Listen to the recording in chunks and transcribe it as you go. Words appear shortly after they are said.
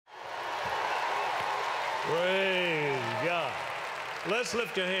Praise God. Let's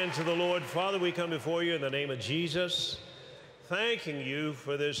lift your hands to the Lord. Father, we come before you in the name of Jesus, thanking you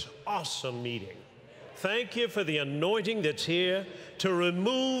for this awesome meeting. Thank you for the anointing that's here to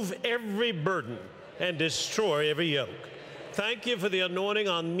remove every burden and destroy every yoke. Thank you for the anointing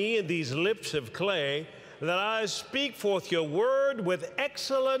on me and these lips of clay, that I speak forth your word with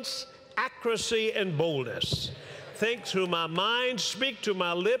excellence, accuracy, and boldness. Think through my mind, speak to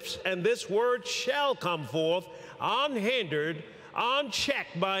my lips, and this word shall come forth unhindered,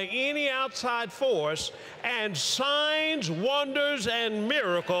 unchecked by any outside force, and signs, wonders, and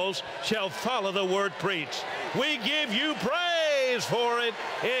miracles shall follow the word preached. We give you praise for it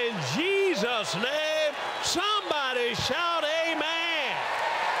in Jesus' name. Somebody shout amen.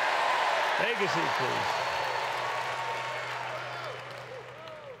 Take a seat, please.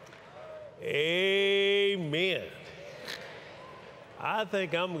 Amen. I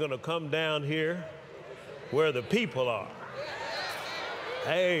think I'm going to come down here where the people are.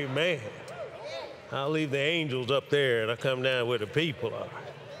 Amen. I'll leave the angels up there and I'll come down where the people are.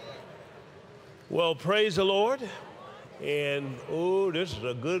 Well, praise the Lord. And, oh, this is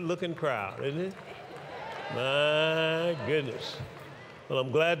a good-looking crowd, isn't it? My goodness. Well,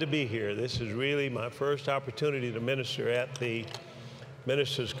 I'm glad to be here. This is really my first opportunity to minister at the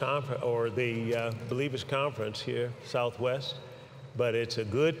Ministers Conference, or the Believers Conference here, Southwest. But it's a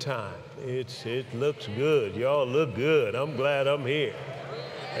good time. It looks good. Y'all look good. I'm glad I'm here.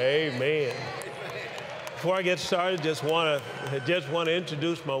 Amen. Before I get started, just want to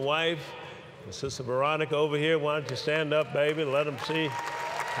introduce my wife, Sister Veronica over here. Why don't you stand up, baby, and let them see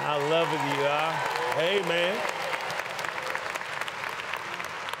how lovely you are. Amen.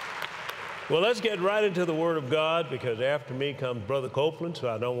 Well, let's get right into the Word of God, because after me comes Brother Copeland, so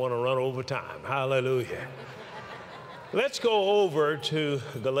I don't want to run over time. Hallelujah. Let's go over to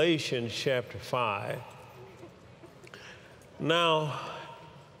Galatians chapter 5. Now,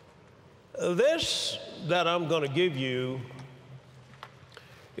 this that I'm going to give you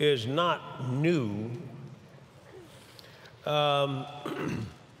is not new, but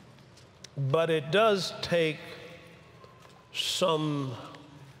it does take some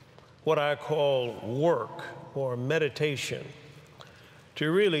what I call work or meditation to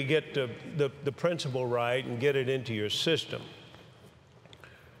really get the principle right and get it into your system.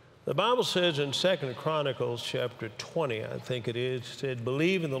 The Bible says in 2 Chronicles chapter 20, I think it is, it said,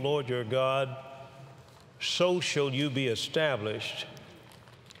 "Believe in the Lord your God, so shall you be established,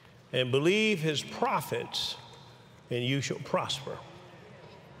 and believe his prophets, and you shall prosper."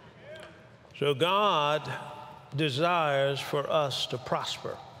 So God desires for us to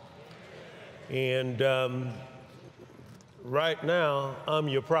prosper. And right now, I'm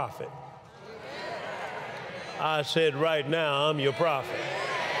your prophet. I said, right now, I'm your prophet.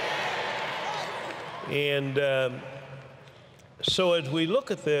 And so as we look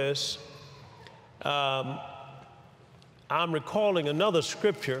at this, I'm recalling another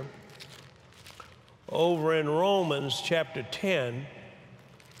scripture over in Romans chapter 10,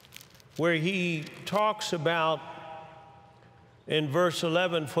 where he talks about, in verse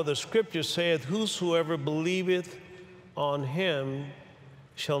 11, "For the scripture saith, whosoever believeth on him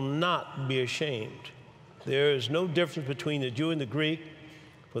shall not be ashamed. There is no difference between the Jew and the Greek,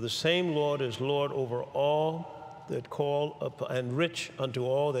 for the same Lord is Lord over all that call upon, and rich unto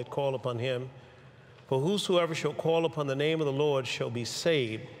all that call upon him. For whosoever shall call upon the name of the Lord shall be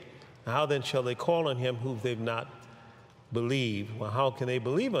saved. How then shall they call on him whom they've not believed? Well, how can they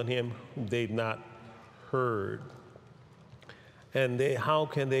believe on him whom they've not heard? And how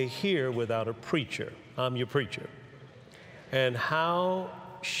can they hear without a preacher?" I'm your preacher. "And how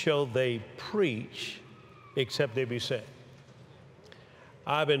shall they preach except they be sent?"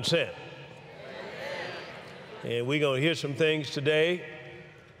 I've been sent. And we're going to hear some things today.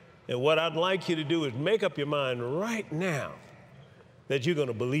 And what I'd like you to do is make up your mind right now that you're going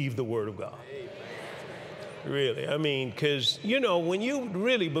to believe the Word of God. Really. I mean, because, you know, when you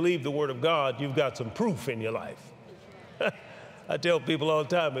really believe the Word of God, you've got some proof in your life. I tell people all the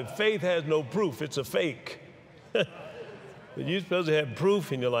time, if faith has no proof, it's a fake. But you're supposed to have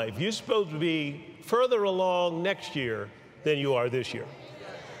proof in your life. You're supposed to be further along next year than you are this year.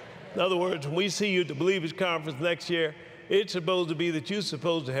 In other words, when we see you at the Believers Conference next year, it's supposed to be that you're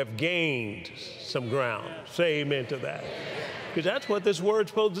supposed to have gained some ground. Say amen to that. Because that's what this word's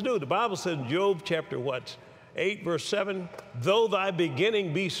supposed to do. The Bible says in Job chapter 8, verse 7, "Though thy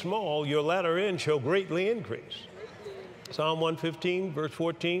beginning be small, your latter end shall greatly increase." Psalm 115, verse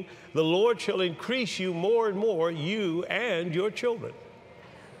 14, "The Lord shall increase you more and more, you and your children."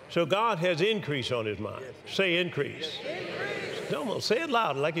 So God has increase on his mind. Say increase. Increase. Come on, say it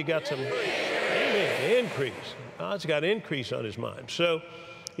loud like you got some. Increase. Amen. Increase. God's got increase on his mind. So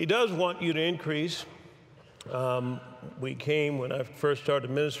he does want you to increase. We came, when I first started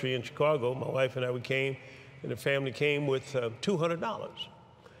ministry in Chicago, my wife and I, we came, and the family came with $200.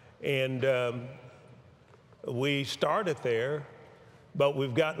 And we started there, but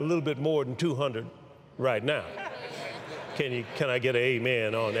we've got a little bit more than 200 right now. Can I get an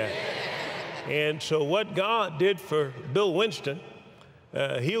amen on that? And so what God did for Bill Winston,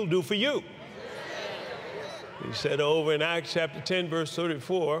 he'll do for you. He said over in Acts chapter 10, verse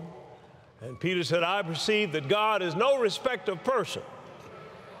 34, and Peter said, I perceive that God is no respecter of person,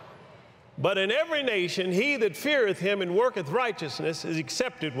 but in every nation he that feareth him and worketh righteousness is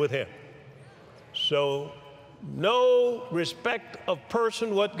accepted with him. So no respect of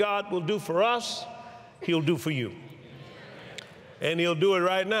person. What God will do for us, he'll do for you. And he'll do it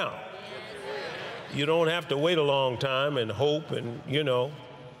right now. You don't have to wait a long time and hope and,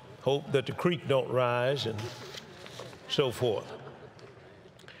 hope that the creek don't rise and so forth.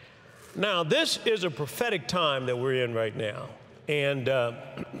 Now, this is a prophetic time that we're in right now. And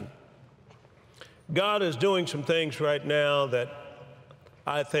God is doing some things right now that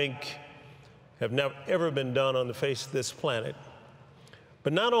I think have never ever been done on the face of this planet.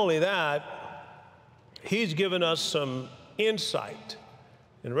 But not only that, he's given us some insight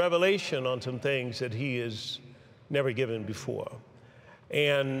and revelation on some things that he has never given before.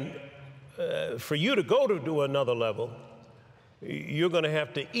 And for you to go to another level, you're going to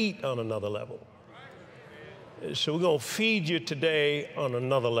have to eat on another level. So we're going to feed you today on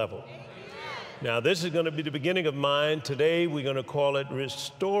another level. Now, this is going to be the beginning of mine. Today, we're going to call it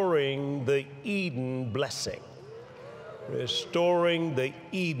Restoring the Eden Blessing. Restoring the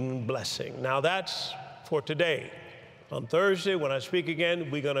Eden Blessing. Now, that's for today. On Thursday, when I speak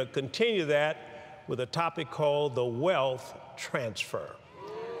again, we're going to continue that with a topic called the wealth transfer.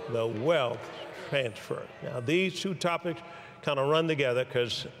 The wealth transfer. Now, these two topics kind of run together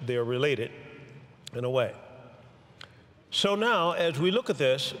because they're related in a way. So now, as we look at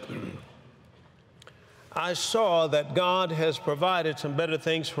this, I saw that God has provided some better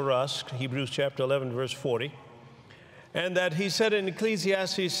things for us, Hebrews chapter 11, verse 40, and that he said in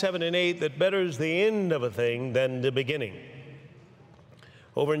Ecclesiastes 7 and 8 that better is the end of a thing than the beginning.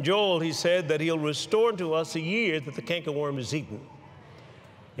 Over in Joel, he said that he'll restore to us a year that the cankerworm has eaten.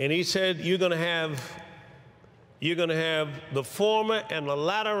 And he said you're going to have the former and the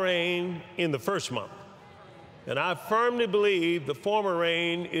latter rain in the first month. And I firmly believe the former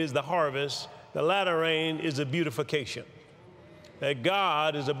rain is the harvest, the latter rain is a beautification. That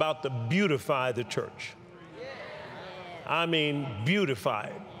God is about to beautify the church. I mean, beautify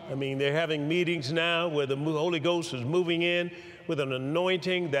it. I mean, they're having meetings now where the Holy Ghost is moving in with an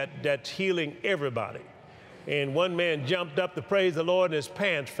anointing that's healing everybody. And one man jumped up to praise the Lord and his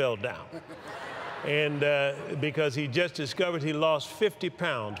pants fell down. And because he just discovered he lost 50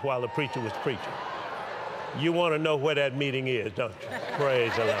 pounds while the preacher was preaching. You want to know where that meeting is, don't you?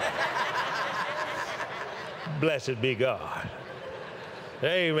 Praise the Lord. Blessed be God.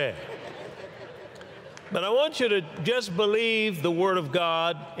 Amen. But I want you to just believe the Word of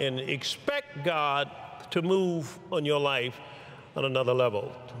God and expect God to move on your life on another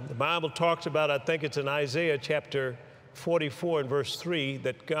level. The Bible talks about, I think it's in Isaiah chapter 44 and verse 3,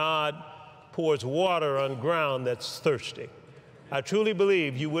 that God pours water on ground that's thirsty. I truly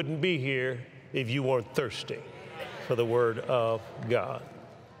believe you wouldn't be here if you weren't thirsty for the Word of God.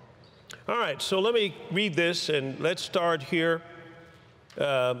 All right, so let me read this, and let's start here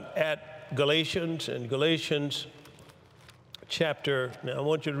at Galatians, and Galatians chapter, now I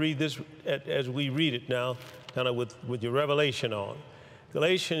want you to read this as we read it now, kind of with your revelation on.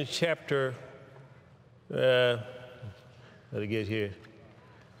 Galatians chapter, let me get here.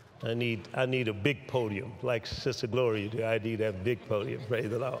 I need a big podium, like Sister Gloria do. I need that big podium, praise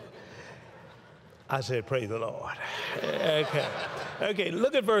the Lord. I said, praise the Lord. Okay,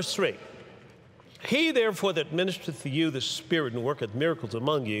 look at verse 3. He therefore that ministereth to you the Spirit and worketh miracles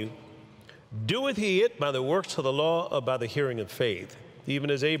among you, doeth he it by the works of the law or by the hearing of faith?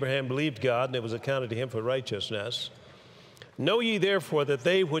 Even as Abraham believed God, and it was accounted to him for righteousness. Know ye therefore that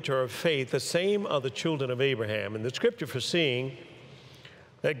they which are of faith, the same are the children of Abraham. And the scripture foreseeing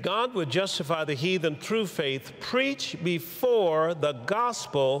that God would justify the heathen through faith, preach before the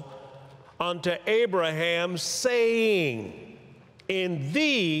gospel unto Abraham, saying, in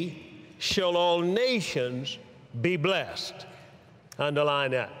thee shall all nations be blessed. Underline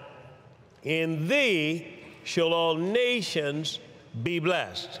that. In thee shall all nations be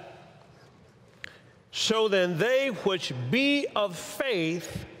blessed. So then they which be of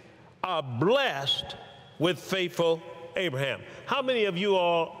faith are blessed with faithful Abraham. How many of you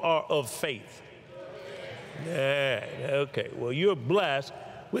all are of faith? Yeah, okay. Well, you're blessed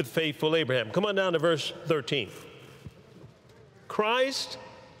with faithful Abraham. Come on down to verse 13. Christ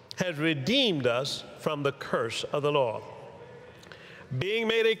has redeemed us from the curse of the law, being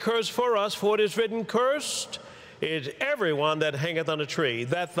made a curse for us, for it is written, cursed is everyone that hangeth on a tree,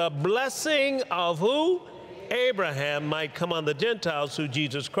 that the blessing of who? Abraham might come on the Gentiles through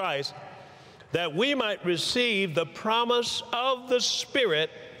Jesus Christ, that we might receive the promise of the Spirit.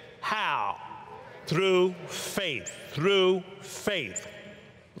 How? Through faith. Through faith.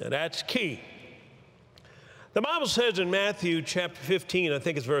 Now that's key. The Bible says in Matthew chapter 15, I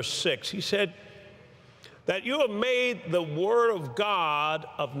think it's verse 6, he said that you have made the Word of God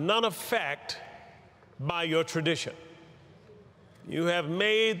of none effect by your tradition. You have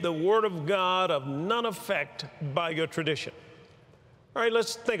made the Word of God of none effect by your tradition. All right,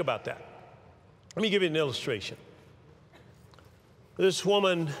 let's think about that. Let me give you an illustration. This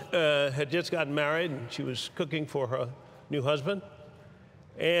woman had just gotten married, and she was cooking for her new husband,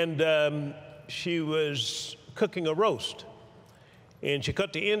 and she was cooking a roast. And she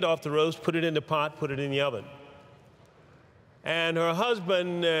cut the end off the roast, put it in the pot, put it in the oven. And her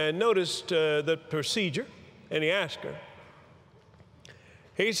husband noticed the procedure, and he asked her.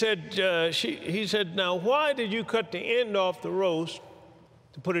 He said, now, why did you cut the end off the roast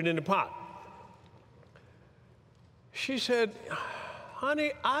to put it in the pot? She said,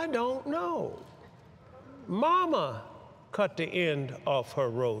 honey, I don't know. Mama cut the end off her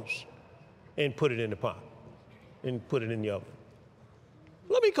roast and put it in the pot and put it in the oven.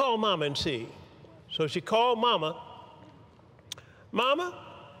 Let me call Mama and see. So she called Mama. Mama,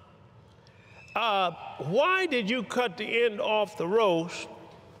 why did you cut the end off the roast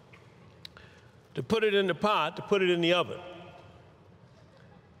to put it in the pot, to put it in the oven?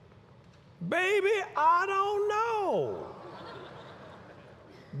 Baby, I don't know.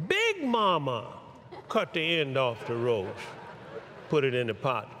 Big Mama cut the end off the roast, put it in the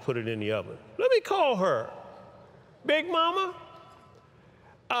pot, put it in the oven. Let me call her. Big Mama,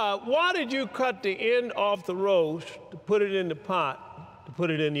 why did you cut the end off the roast to put it in the pot, to put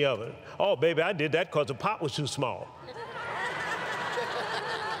it in the oven? Oh, baby, I did that because the pot was too small.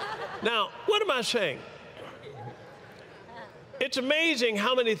 Now, what am I saying? It's amazing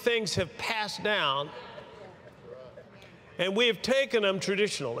how many things have passed down, and we have taken them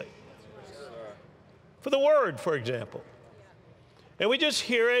traditionally. For the word, for example. And we just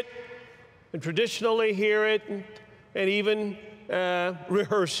hear it, and traditionally hear it, and even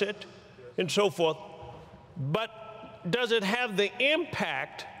rehearse it, and so forth. But does it have the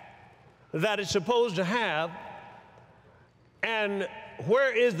impact that it's supposed to have? And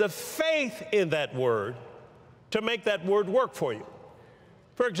where is the faith in that word to make that word work for you?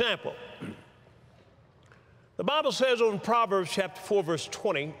 For example, the Bible says in Proverbs chapter 4, verse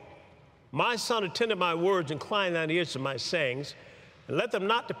 20, my son, attend to my words, incline thine ears to my sayings, and let them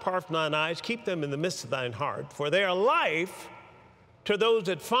not depart from thine eyes, keep them in the midst of thine heart, for they are life to those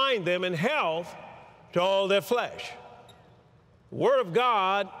that find them, and health to all their flesh. The word of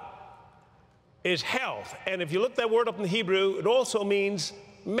God is health. And if you look that word up in the Hebrew, it also means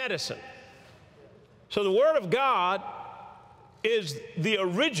medicine. So the word of God is the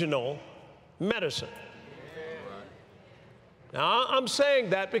original medicine. Now, I'm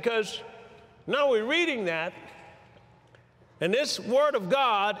saying that because now we're reading that, and this word of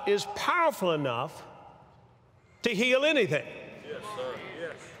God is powerful enough to heal anything. Yes, sir.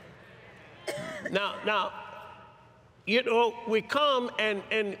 Yes. Now, you know, we come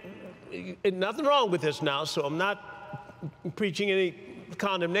and nothing wrong with this now, so I'm not preaching any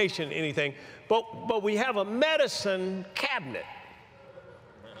condemnation, anything, but we have a medicine cabinet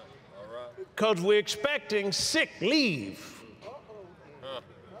because we're expecting sick leave.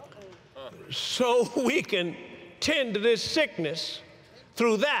 So we can tend to this sickness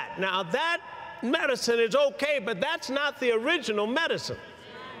through that. Now, that medicine is okay, but that's not the original medicine.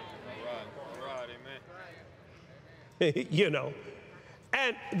 All right, amen. You know,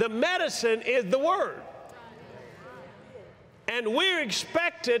 and the medicine is the word. And we're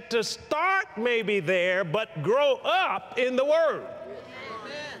expected to start maybe there, but grow up in the word.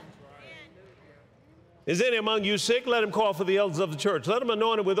 Is any among you sick? Let him call for the elders of the church. Let them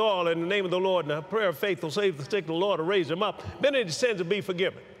anoint him with oil in the name of the Lord, and a prayer of faith will save the sick. The Lord will raise him up. Many of his sins will be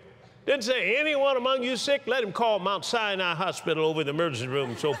forgiven. Didn't say anyone among you sick, let him call Mount Sinai Hospital over in the emergency room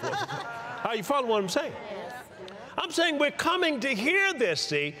and so forth. Are you following what I'm saying? I'm saying we're coming to hear this,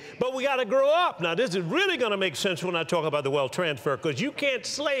 see, but we got to grow up. Now, this is really going to make sense when I talk about the wealth transfer, because you can't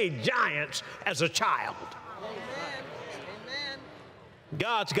slay giants as a child.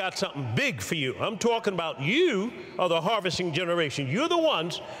 God's got something big for you. I'm talking about you are the harvesting generation. You're the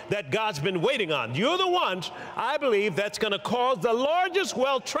ones that God's been waiting on. You're the ones, I believe, that's going to cause the largest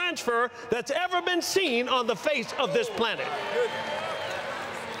wealth transfer that's ever been seen on the face of this planet.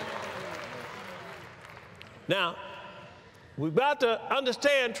 Now, we've got to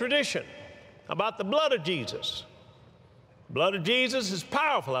understand tradition about the blood of Jesus. The blood of Jesus is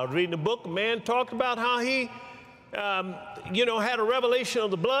powerful. I was reading a book, a man talked about how he had a revelation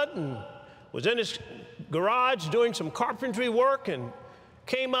of the blood and was in his garage doing some carpentry work and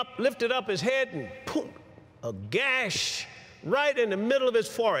came up, lifted up his head, and boom, a gash right in the middle of his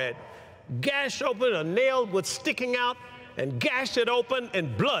forehead. Gashed open, a nail was sticking out, and gashed it open,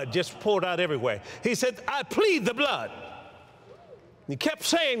 and blood just poured out everywhere. He said, I plead the blood. He kept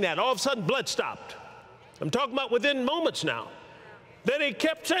saying that. All of a sudden, blood stopped. I'm talking about within moments now. Then he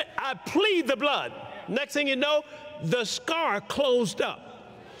kept saying, I plead the blood. Next thing you know, the scar closed up.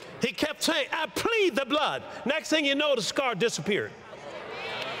 He kept saying, I plead the blood. Next thing you know, the scar disappeared.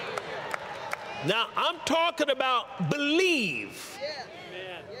 Now, I'm talking about believe.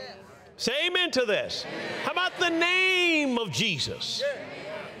 Say amen to this. How about the name of Jesus?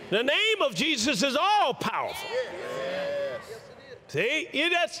 The name of Jesus is all powerful. See, you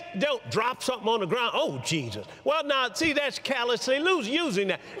just don't drop something on the ground. Oh, Jesus. Well, now, see, that's callously using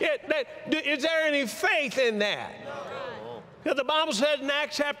that. Is there any faith in that? Because the Bible says in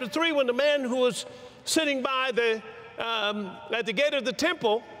Acts chapter 3, when the man who was sitting by at the gate of the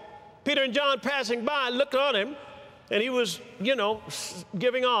temple, Peter and John passing by, looked on him, and he was,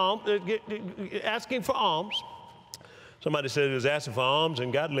 giving alms, asking for alms. Somebody said he was asking for alms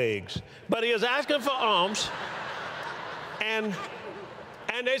and got legs. But he was asking for alms, and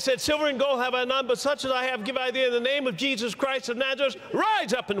they said, silver and gold have I none, but such as I have give I thee in the name of Jesus Christ of Nazareth.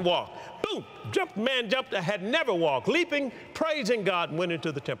 Rise up and walk. Boom, man jumped, had never walked, leaping, praising God, and went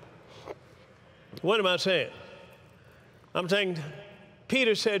into the temple. What am I saying? I'm saying,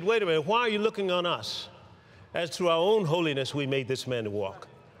 Peter said, wait a minute, why are you looking on us? As through our own holiness we made this man to walk.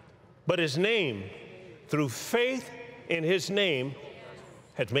 But his name, through faith in his name,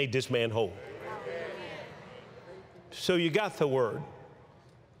 has made this man whole. So you got the word.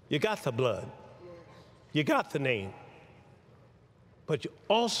 You got the blood. You got the name. But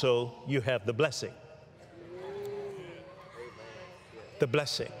you have the blessing. The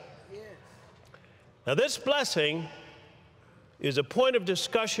blessing. Now this blessing is a point of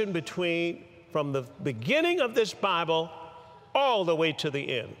discussion from the beginning of this Bible all the way to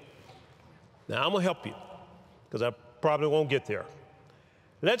the end. Now I'm going to help you because I probably won't get there.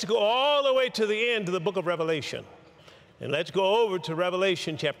 Let's go all the way to the end of the book of Revelation. And let's go over to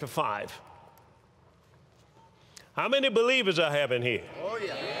Revelation chapter 5. How many believers I have in here? Oh,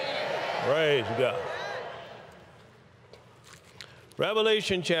 yeah. Praise God.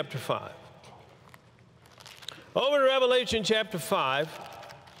 Revelation chapter 5. Over to Revelation chapter 5,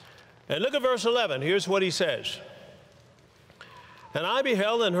 and look at verse 11. Here's what he says. And I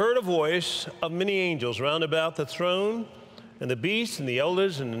beheld and heard a voice of many angels round about the throne, and the beasts and the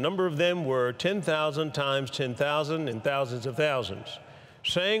elders, and the number of them were 10,000 times 10,000 and thousands of thousands,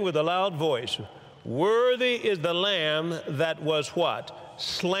 saying with a loud voice, worthy is the Lamb that was what?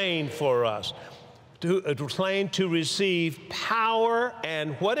 Slain for us. Slain to receive power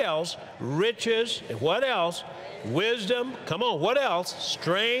and what else? Riches and what else? Wisdom. Come on, what else?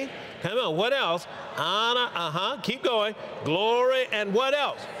 Strength. Come on, what else? Honor. Keep going. Glory and what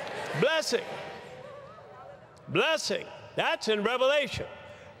else? Blessing. Blessing. That's in Revelation.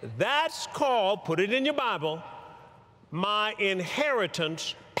 That's called, put it in your Bible, my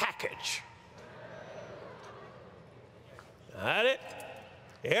inheritance package. Got it?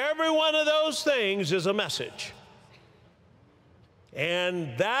 Every one of those things is a message.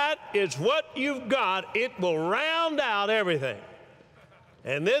 And that is what you've got. It will round out everything.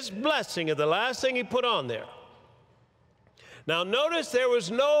 And this blessing is the last thing he put on there. Now notice there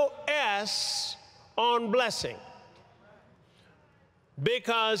was no S on blessing,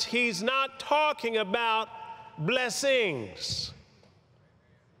 because he's not talking about blessings.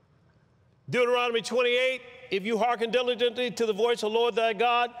 Deuteronomy 28, if you hearken diligently to the voice of the Lord thy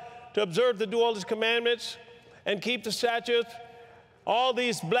God, to observe to do all his commandments and keep the statutes, all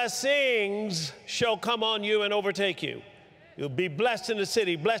these blessings shall come on you and overtake you. You'll be blessed in the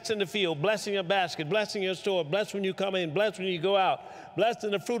city, blessed in the field, blessed in your basket, blessed in your store, blessed when you come in, blessed when you go out, blessed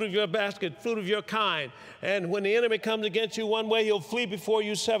in the fruit of your basket, fruit of your kind. And when the enemy comes against you one way, he'll flee before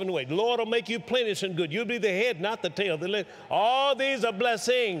you 7 ways. The Lord will make you plenteous and good. You'll be the head, not the tail. All these are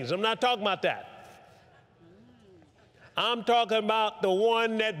blessings. I'm not talking about that. I'm talking about the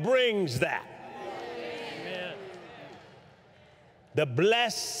one that brings that. Amen. The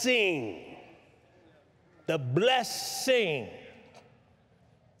blessing. The blessing.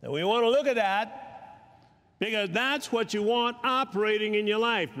 And we want to look at that because that's what you want operating in your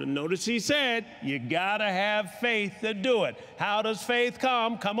life. But notice he said, you got to have faith to do it. How does faith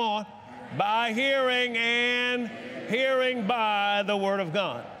come? Come on. By hearing, and hearing by the word of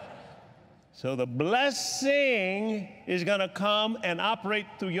God. So the blessing is going to come and operate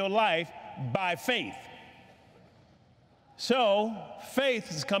through your life by faith. So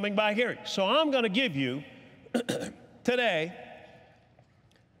faith is coming by hearing. So I'm going to give you today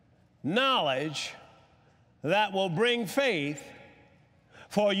knowledge that will bring faith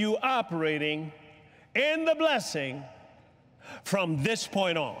for you operating in the blessing from this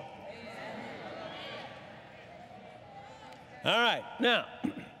point on. All right, now,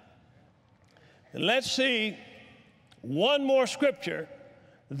 let's see one more scripture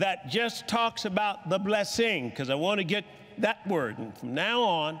that just talks about the blessing, because I want to get that word. And from now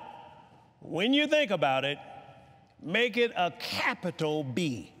on, when you think about it, make it a capital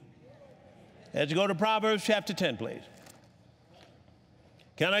B. Let's go to Proverbs chapter 10, please.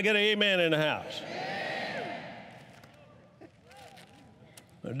 Can I get an amen in the house? Amen.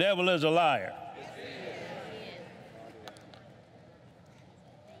 The devil is a liar.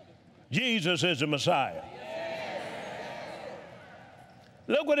 Jesus is the Messiah.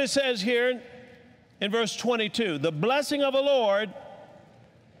 Look what it says here in verse 22. The blessing of the Lord,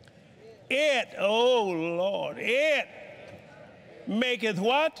 oh Lord, it maketh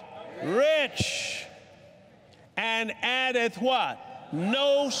what? Rich. And addeth what?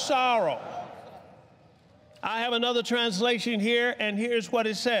 No sorrow. I have another translation here, and here's what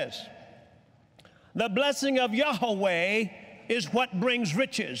it says. The blessing of Yahweh is what brings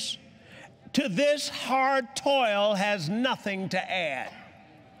riches. To this hard toil has nothing to add.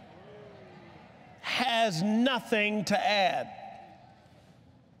 Has nothing to add.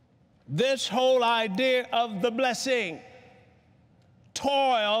 This whole idea of the blessing,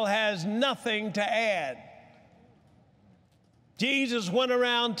 toil has nothing to add. Jesus went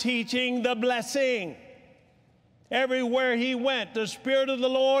around teaching the blessing. Everywhere he went, the Spirit of the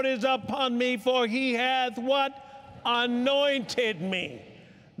Lord is upon me, for he hath what? Anointed me.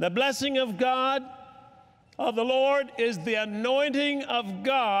 The blessing of God, of the Lord, is the anointing of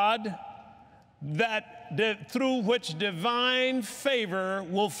God through which divine favor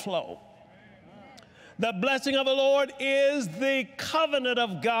will flow. The blessing of the Lord is the covenant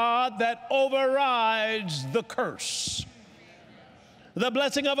of God that overrides the curse. The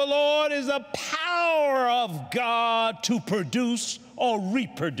blessing of the Lord is the power of God to produce or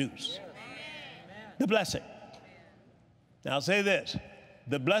reproduce. The blessing. Now say this.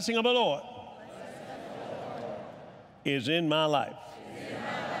 The blessing of the Lord is in my life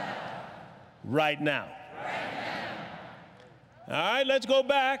right now. All right, let's go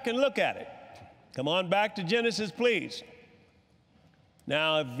back and look at it. Come on back to Genesis, please.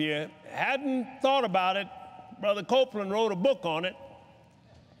 Now, if you hadn't thought about it, Brother Copeland wrote a book on it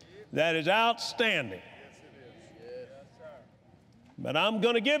that is outstanding. But I'm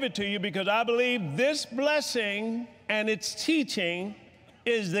going to give it to you because I believe this blessing and its teaching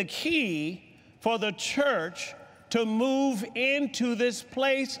is the key for the church to move into this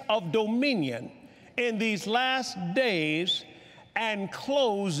place of dominion in these last days and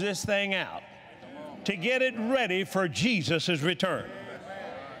close this thing out to get it ready for Jesus' return.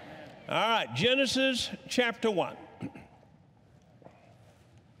 All right, Genesis chapter 1.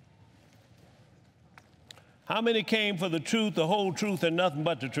 How many came for the truth, the whole truth, and nothing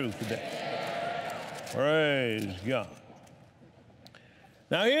but the truth today? Praise God.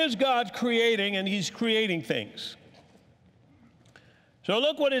 Now here's God creating, and he's creating things. So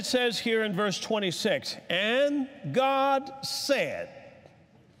look what it says here in verse 26. And God said,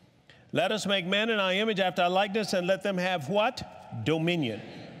 let us make man in our image after our likeness, and let them have what? Dominion.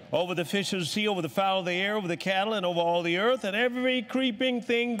 Over the fish of the sea, over the fowl of the air, over the cattle, and over all the earth, and every creeping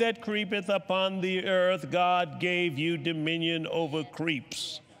thing that creepeth upon the earth. God gave you dominion over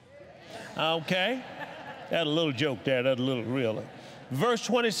creeps. Okay? That a little joke there, that a little real. Verse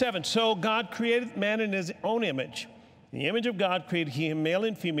 27, so God created man in his own image. In the image of God created he him, male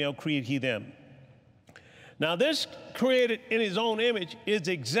and female created he them. Now this created in his own image is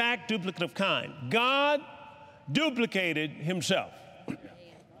the exact duplicate of kind. God duplicated himself.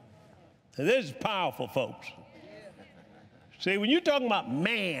 This is powerful, folks. See, when you're talking about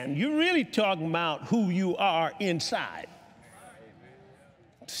man, you're really talking about who you are inside.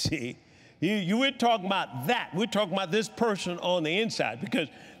 See? We're talking about that. We're talking about this person on the inside, because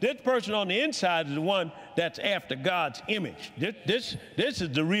this person on the inside is the one that's after God's image. This is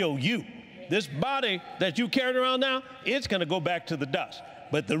the real you. this body that you carrying around now, it's going to go back to the dust.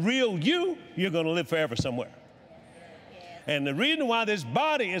 But the real you, you're going to live forever somewhere. And the reason why this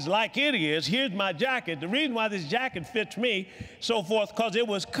body is like it is, here's my jacket. The reason why this jacket fits me, so forth, because it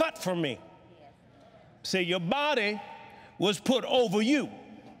was cut for me. See, your body was put over you.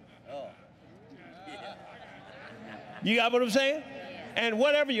 You got what I'm saying? And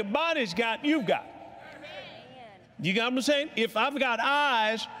whatever your body's got, you've got. You got what I'm saying? If I've got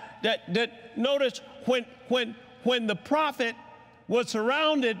eyes that notice when the prophet was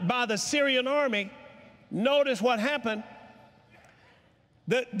surrounded by the Syrian army, notice what happened.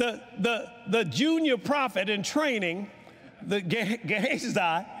 The junior prophet in training, the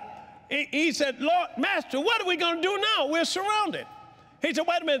Gehazi, he said, Lord, Master, what are we going to do now? We're surrounded. He said,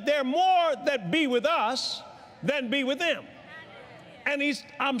 wait a minute, there are more that be with us than be with them. And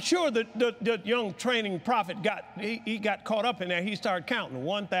I'm sure the young training prophet he got caught up in there. He started counting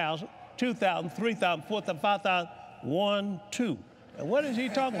 1,000, 2,000, 3,000, 4,000, 5,000, 1, 2. And what is he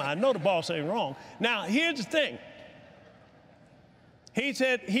talking about? I know the boss ain't wrong. Now, here's the thing. He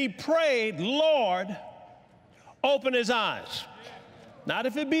said he prayed, Lord, open his eyes. Not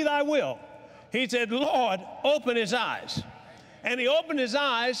if it be thy will. He said, Lord, open his eyes. And he opened his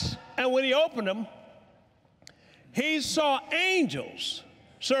eyes, and when he opened them, he saw angels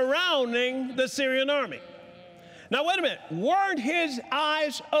surrounding the Syrian army. Now, wait a minute. Weren't his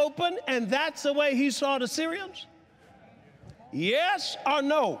eyes open, and that's the way he saw the Syrians? Yes or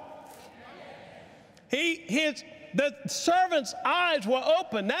no? The servant's eyes were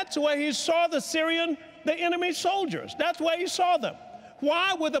open. That's the way he saw the enemy soldiers. That's the way he saw them.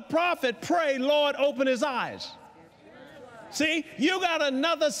 Why would the prophet pray, Lord, open his eyes? See, you got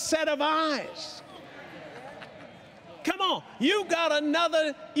another set of eyes. Come on, you got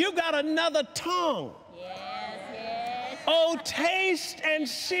another tongue. Yes. Oh, taste and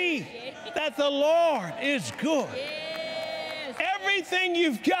see that the Lord is good. Yes. Everything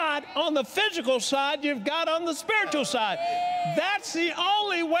you've got on the physical side, you've got on the spiritual side. Yes. That's the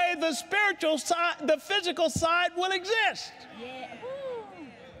only way the spiritual side, the physical side will exist. Yeah.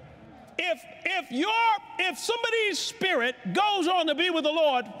 If somebody's spirit goes on to be with the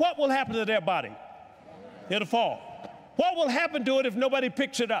Lord, what will happen to their body? It'll fall. What will happen to it if nobody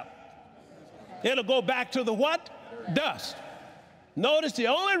picks it up? It'll go back to the what? Dust. Notice the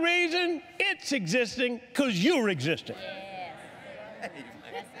only reason it's existing, because you're existing. Yes. That's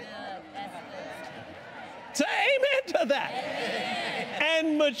good. That's good. Say amen to that. Amen.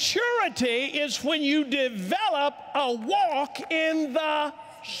 And maturity is when you develop a walk in the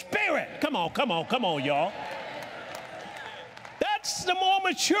Spirit. Come on, y'all. That's the more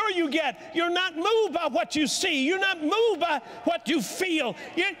mature you get. You're not moved by what you see. You're not moved by what you feel.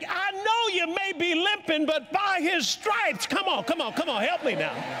 I know you may be limping, but by his stripes, come on, help me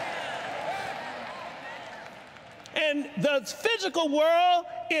now. And the physical world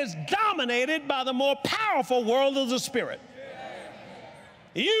is dominated by the more powerful world of the Spirit.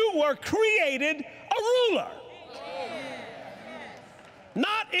 You were created a ruler.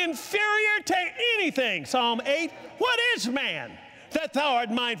 Not inferior to anything. Psalm 8, what is man that thou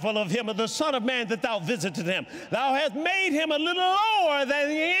art mindful of him, or the Son of Man that thou visited him? Thou hast made him a little lower than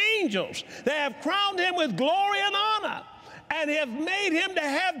the angels. They have crowned him with glory and honor, and have made him to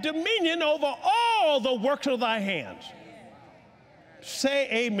have dominion over all the works of thy hands. Say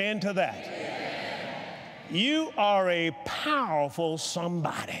amen to that. Amen. You are a powerful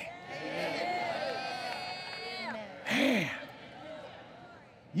somebody. Man.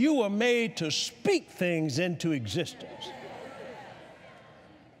 You were made to speak things into existence.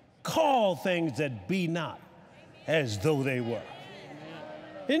 Call things that be not as though they were.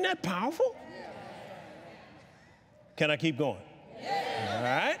 Isn't that powerful? Can I keep going? All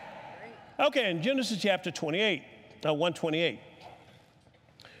right. Okay, in Genesis chapter 128.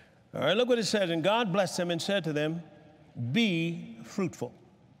 All right, look what it says. And God blessed them and said to them, be fruitful.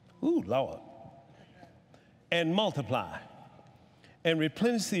 Ooh, Lord. And multiply. And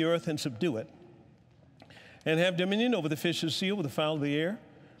replenish the earth and subdue it, and have dominion over the fish of the sea, over the fowl of the air,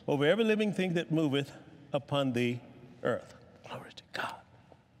 over every living thing that moveth upon the earth. Glory to God.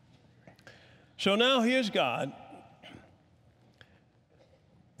 So now here's God.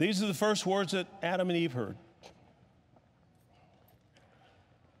 These are the first words that Adam and Eve heard.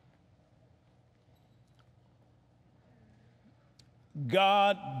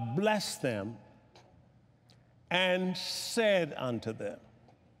 God blessed them and said unto them.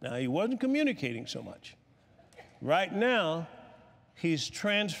 Now, he wasn't communicating so much. Right now, he's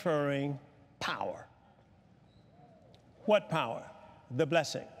transferring power. What power? The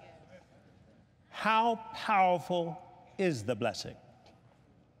blessing. How powerful is the blessing?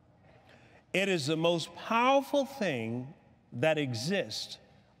 It is the most powerful thing that exists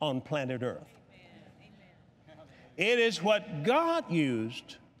on planet Earth. It is what God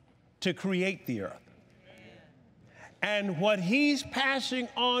used to create the earth. And what he's passing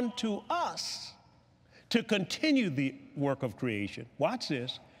on to us to continue the work of creation, watch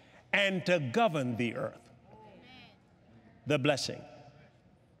this, and to govern the earth. The blessing.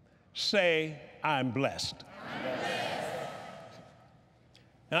 Say, I'm blessed. I'm blessed.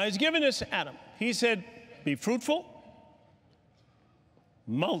 Now he's given this to Adam. He said, be fruitful,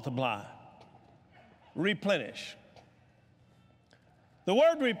 multiply, replenish. The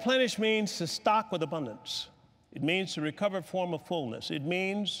word replenish means to stock with abundance. It means to recover form of fullness. It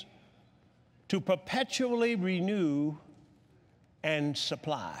means to perpetually renew and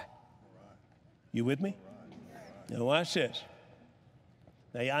supply. You with me? Now watch this.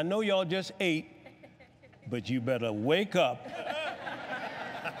 Now I know y'all just ate, but you better wake up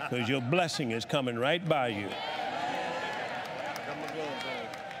because your blessing is coming right by you.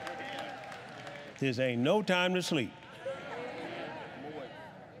 This ain't no time to sleep.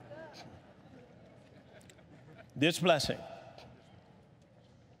 This blessing.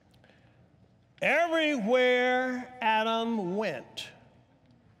 Everywhere Adam went,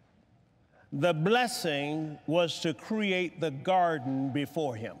 the blessing was to create the garden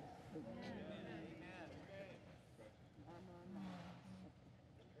before him.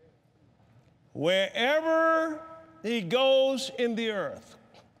 Wherever he goes in the earth,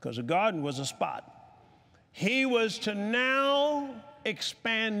 because the garden was a spot, he was to now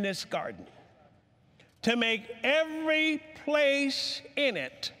expand this garden, to make every place in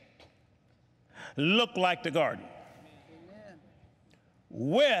it look like the garden. Amen.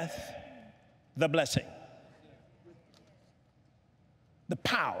 With the blessing. The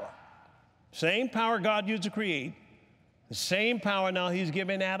power. Same power God used to create, the same power now he's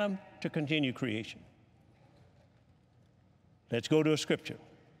given Adam to continue creation. Let's go to a scripture.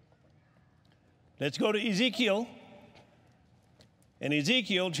 Let's go to Ezekiel, in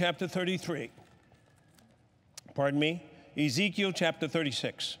Ezekiel chapter 33. Pardon me, Ezekiel chapter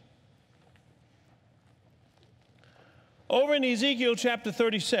 36. Over in Ezekiel chapter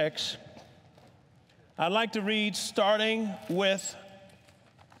 36, I'd like to read starting with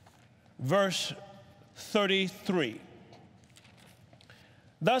verse 33.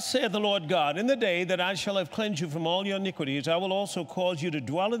 Thus saith the Lord God, in the day that I shall have cleansed you from all your iniquities, I will also cause you to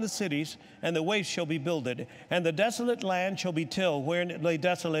dwell in the cities, and the waste shall be builded, and the desolate land shall be tilled, wherein it lay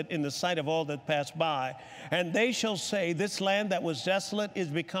desolate in the sight of all that pass by. And they shall say, this land that was desolate is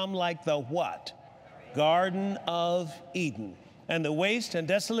become like the what? Garden of Eden. And the waste and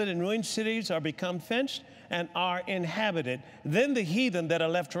desolate and ruined cities are become fenced and are inhabited. Then the heathen that are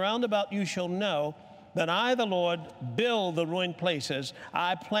left round about you shall know that I, the Lord, build the ruined places.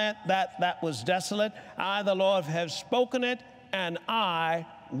 I plant that was desolate. I, the Lord, have spoken it, and I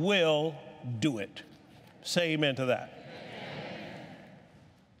will do it. Say amen to that. Amen.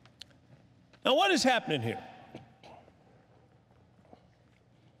 Now, what is happening here?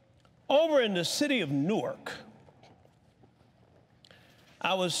 Over in the city of Newark,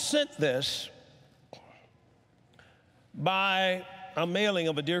 I was sent this by a mailing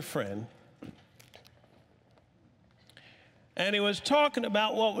of a dear friend. And he was talking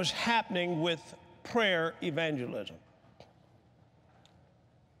about what was happening with prayer evangelism.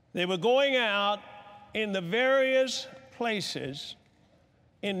 They were going out in the various places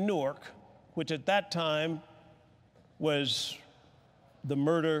in Newark, which at that time was the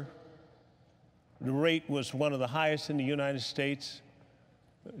murder. The rate was one of the highest in the United States.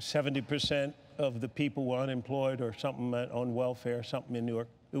 70% of the people were unemployed or something on welfare, something in Newark.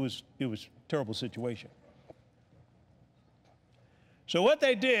 It was a terrible situation. So what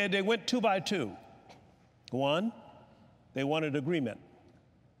they did, they went 2 by 2. One, they wanted agreement.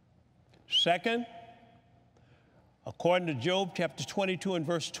 Second, according to Job chapter 22 and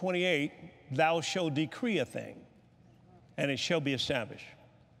verse 28, thou shalt decree a thing, and it shall be established.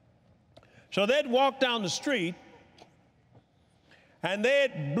 So they'd walk down the street, and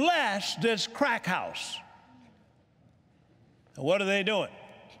they'd bless this crack house. And what are they doing?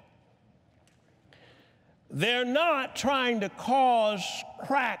 They're not trying to cause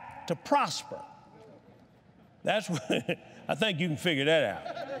crack to prosper. That's what, I think you can figure that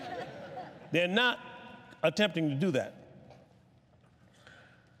out. They're not attempting to do that.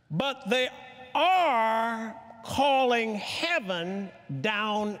 But they are calling heaven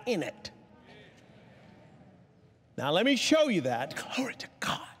down in it. Now let me show you that. Glory to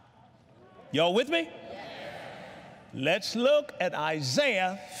God. Y'all with me? Let's look at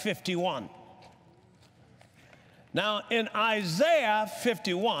Isaiah 51. Now, in Isaiah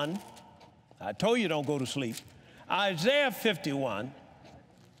 51, I told you don't go to sleep. Isaiah 51.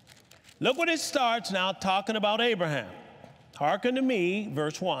 Look what it starts now talking about Abraham. Hearken to me,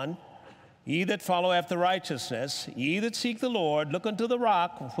 verse 1. Ye that follow after righteousness, ye that seek the Lord, look unto the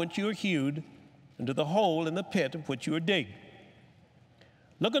rock of which you are hewed, and to the hole in the pit of which you are digged.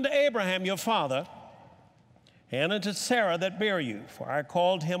 Look unto Abraham your father, and unto Sarah that bare you, for I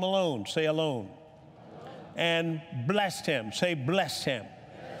called him alone, say alone, and blessed him, say blessed him,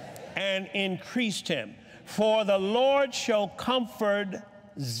 and increased him. For the Lord shall comfort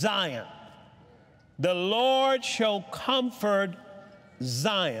Zion. The Lord shall comfort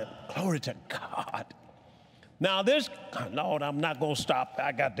Zion. Glory to God. Now this, Lord, I'm not going to stop.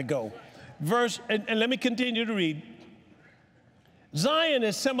 I got to go. Verse, and let me continue to read. Zion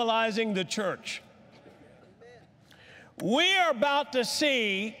is symbolizing the church. We are about to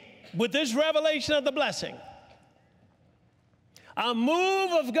see, with this revelation of the blessing, a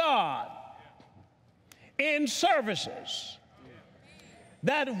move of God in services,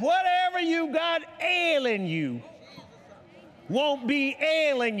 that whatever you got ailing you won't be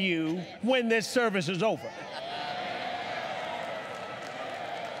ailing you when this service is over.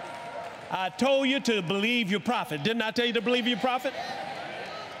 I told you to believe your prophet. Didn't I tell you to believe your prophet?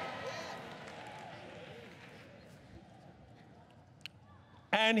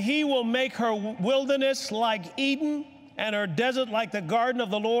 And he will make her wilderness like Eden, and her desert like the garden of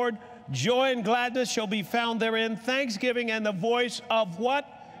the Lord. Joy and gladness shall be found therein, thanksgiving and the voice of what?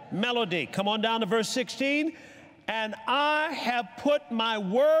 Melody. Come on down to verse 16. And I have put my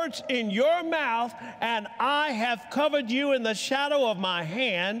words in your mouth, and I have covered you in the shadow of my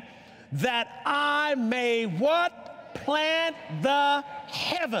hand, that I may what? Plant the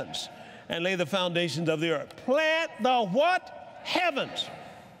heavens and lay the foundations of the earth. Plant the what? Heavens.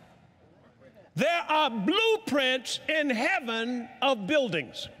 There are blueprints in heaven of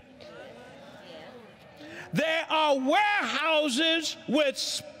buildings. There are warehouses with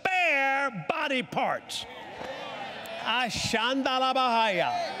spare body parts.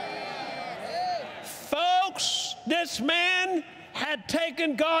 Ashandalabahaya. Folks, this man had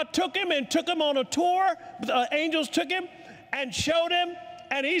taken, God took him and took him on a tour. The angels took him and showed him,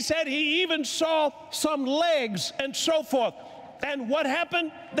 and he said he even saw some legs and so forth. And what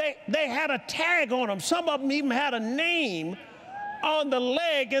happened? They had a tag on them. Some of them even had a name on the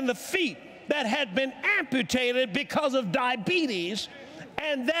leg and the feet that had been amputated because of diabetes,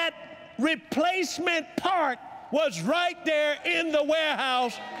 and that replacement part was right there in the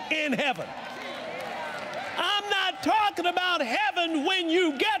warehouse in heaven. I'm not talking about heaven when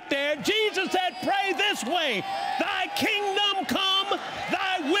you get there. Jesus said, pray this way, thy kingdom come,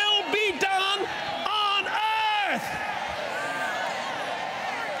 thy will be done on earth.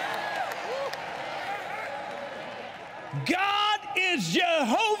 God is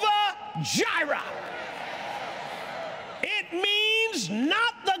Jehovah Jireh. It means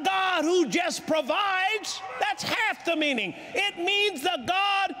not the God who just provides. That's half the meaning. It means the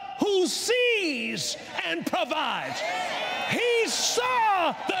God who sees and provides. He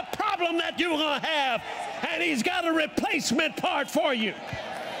saw the problem that you're going to have, and he's got a replacement part for you.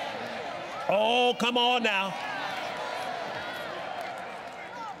 Oh, come on now.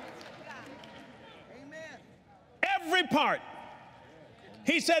 Every part.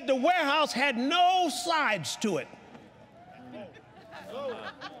 He said the warehouse had no sides to it.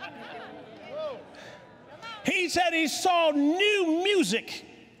 He said he saw new music.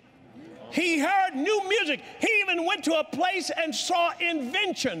 He heard new music. He even went to a place and saw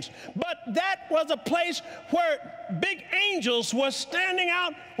inventions. But that was a place where big angels were standing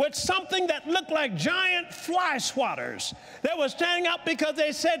out with something that looked like giant fly swatters. They were standing out because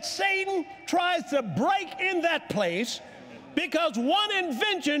they said Satan tries to break in that place because one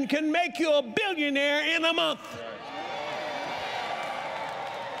invention can make you a billionaire in a month.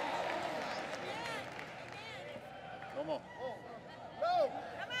 Come on.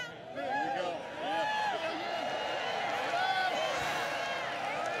 There you go.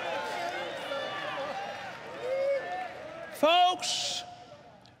 Folks,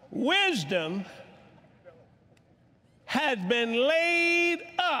 wisdom has been laid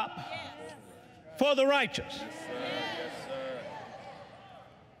up for the righteous.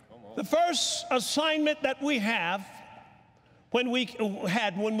 The first assignment that we have when we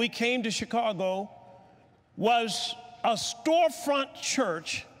came to Chicago was a storefront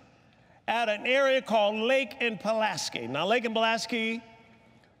church at an area called Lake and Pulaski. Now, Lake and Pulaski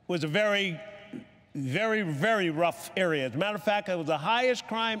was a very, very, very rough area. As a matter of fact, it was the highest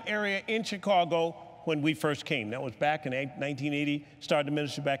crime area in Chicago when we first came. That was back in 1980, started the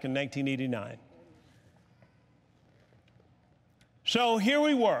ministry back in 1989. So here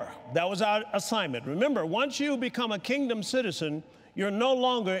we were. That was our assignment. Remember, once you become a kingdom citizen, you're no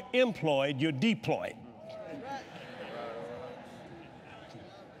longer employed, you're deployed.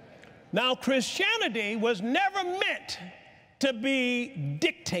 Now, Christianity was never meant to be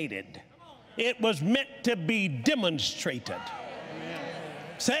dictated. It was meant to be demonstrated.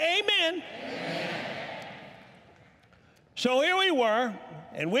 Say amen. So here we were,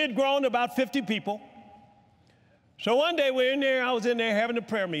 and we had grown to about 50 people. So one day I was in there having a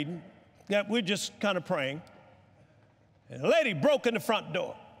prayer meeting. Yeah, we're just kind of praying. And a lady broke in the front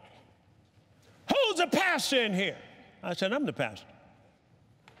door. Who's the pastor in here? I said, I'm the pastor.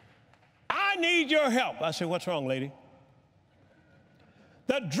 I need your help. I said, what's wrong, lady?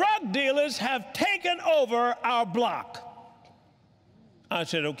 The drug dealers have taken over our block. I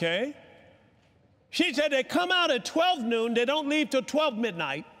said, okay. She said, they come out at 12 noon. They don't leave till 12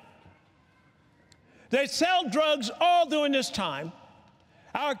 midnight. They sell drugs all during this time.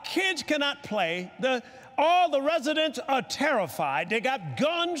 Our kids cannot play. All the residents are terrified. They got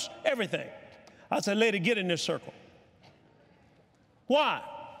guns, everything. I said, lady, get in this circle. Why?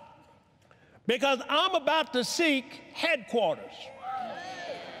 Because I'm about to seek headquarters.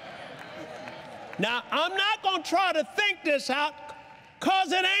 Now, I'm not going to try to think this out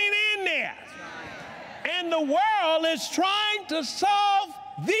because it ain't in there. And the world is trying to solve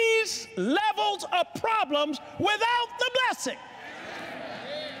these levels of problems without the blessing.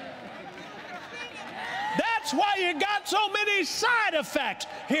 That's why you got so many side effects.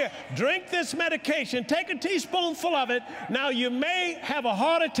 Here, drink this medication, take a teaspoonful of it. Now, you may have a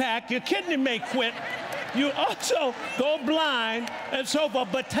heart attack, your kidney may quit, you also go blind and so forth,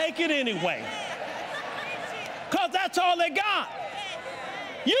 but take it anyway. Because that's all they got.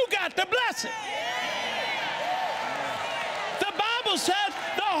 You got the blessing. The Bible says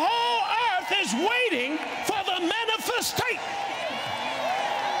the whole earth is waiting for the manifestation.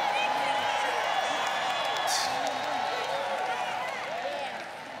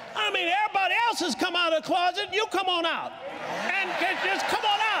 I mean, everybody else has come out of the closet. You come on out. And just come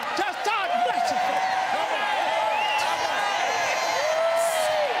on out. Just start blessing.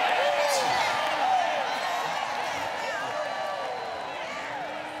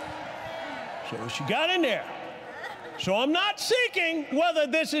 So she got in there. So I'm not seeking whether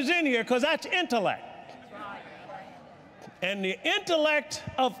this is in here, because that's intellect. And the intellect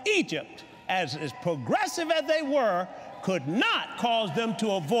of Egypt, as progressive as they were, could not cause them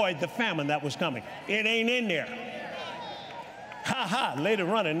to avoid the famine that was coming. It ain't in there. Ha ha, lady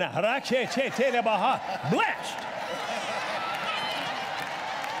running now. Blessed.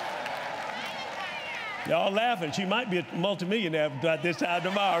 Y'all laughing. She might be a multimillionaire at this time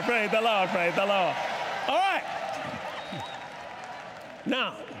tomorrow. Praise the Lord, praise the Lord. All right.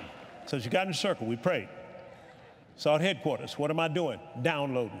 Now, so she got in a circle. We prayed. Saw at headquarters. What am I doing?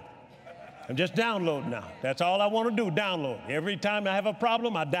 Downloading. I'm just downloading now. That's all I want to do, download. Every time I have a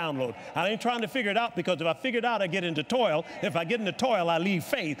problem, I download. I ain't trying to figure it out, because if I figure it out, I get into toil. If I get into toil, I leave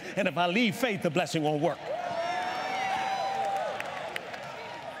faith. And if I leave faith, the blessing won't work.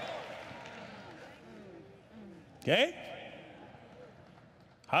 Okay?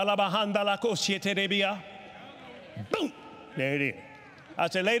 Boom! There it is. I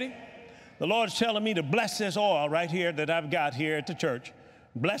said, lady, the Lord's telling me to bless this oil right here that I've got here at the church.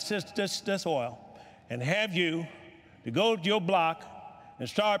 Bless this oil and have you to go to your block and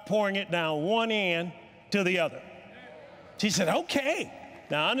start pouring it down one end to the other. She said, okay.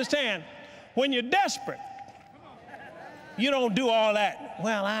 Now understand, when you're desperate, you don't do all that.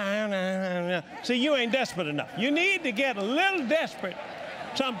 Well, see, you ain't desperate enough. You need to get a little desperate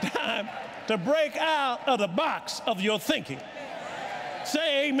sometime to break out of the box of your thinking.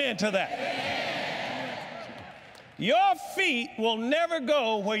 Say amen to that. Your feet will never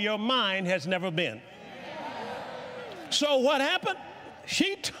go where your mind has never been. So what happened?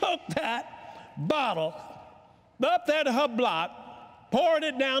 She took that bottle up there to her block, poured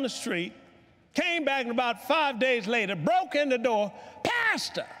it down the street, came back, and about 5 days later, broke in the door.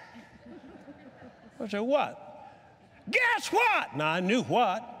 Pastor! I said, what? Guess what? Now, I knew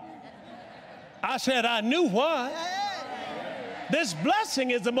what. I said, I knew what. This blessing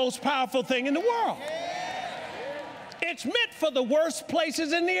is the most powerful thing in the world. It's meant for the worst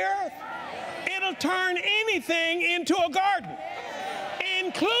places in the earth. It'll turn anything into a garden,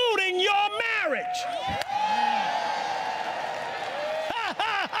 including your marriage.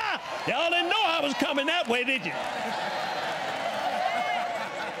 Y'all didn't know I was coming that way, did you?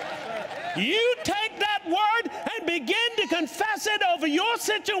 You take that word and begin to confess it over your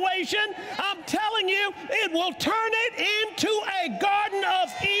situation. I'm telling you, it will turn it into a Garden of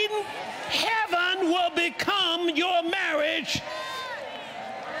Eden. Heaven will become your marriage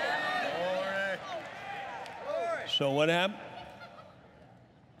So what happened?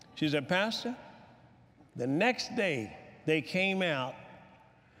 She said, Pastor, the next day they came out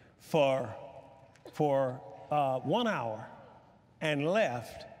for 1 hour and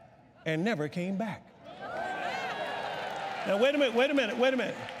left and never came back. Now, wait a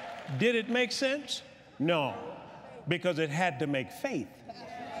minute. Did it make sense? No, because it had to make faith.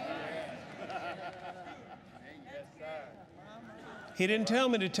 He didn't tell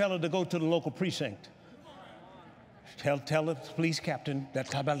me to tell her to go to the local precinct. Tell the police captain that.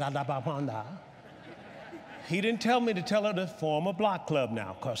 He didn't tell me to tell her to form a block club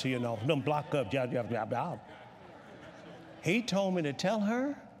now, because, you know, them block clubs, He told me to tell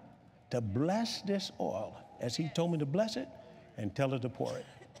her to bless this oil as he told me to bless it and tell her to pour it.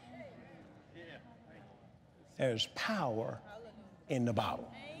 There's power in the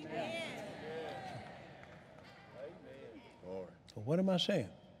bottle. So what am I saying?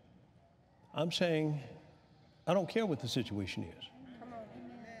 I'm saying I don't care what the situation is.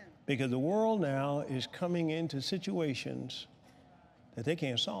 Because the world now is coming into situations that they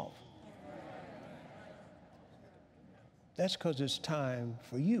can't solve. That's because it's time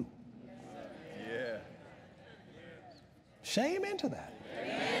for you. Yeah. Say amen to that.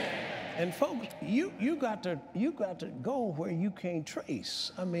 And folks, you got to go where you can't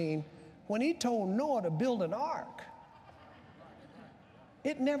trace. I mean, when he told Noah to build an ark,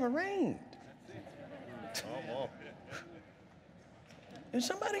 it never rained. Come on. Is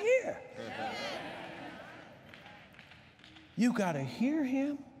somebody here? You got to hear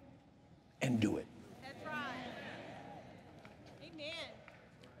him and do it. That's right. Amen.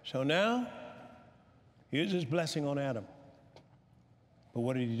 So now, here's his blessing on Adam. But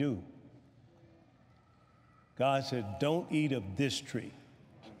what did he do? God said, don't eat of this tree.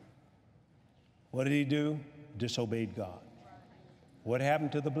 What did he do? Disobeyed God. What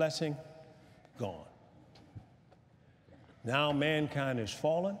happened to the blessing? Gone. Now mankind has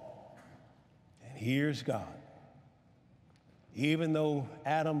fallen, and here's God. Even though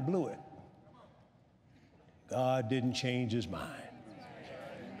Adam blew it, God didn't change his mind.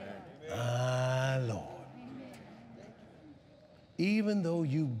 My Lord. Even though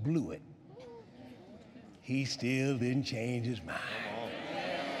you blew it, he still didn't change his mind.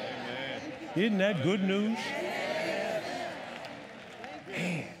 Isn't that good news?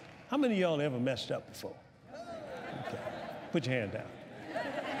 Man, how many of y'all ever messed up before? Okay. Put your hand down.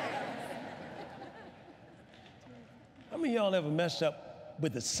 How many of y'all ever messed up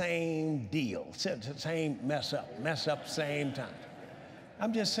with the same deal, same mess up same time?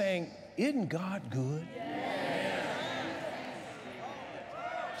 I'm just saying, isn't God good?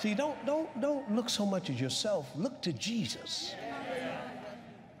 See, don't look so much at yourself. Look to Jesus.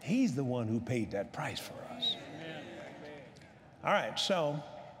 He's the one who paid that price for us. All right, so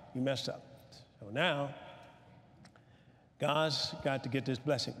you messed up. So now, God's got to get this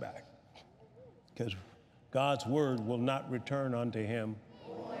blessing back, because God's word will not return unto him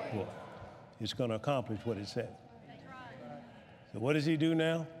void. It's going to accomplish what it said. So what does he do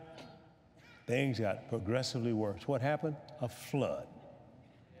now? Things got progressively worse. What happened? A flood.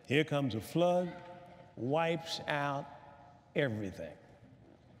 Here comes a flood, wipes out everything.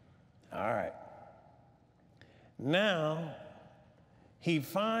 All right. Now, he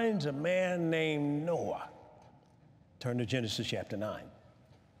finds a man named Noah. Turn to Genesis chapter 9.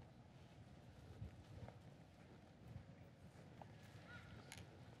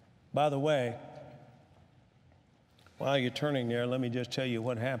 By the way, while you're turning there, let me just tell you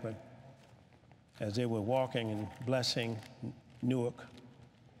what happened as they were walking and blessing Newark.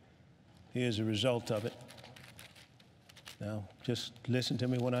 Here's the result of it. Now, just listen to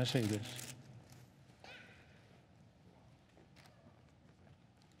me when I say this.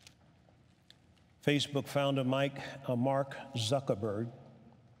 Facebook founder Mark Zuckerberg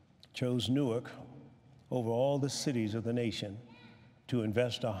chose Newark over all the cities of the nation to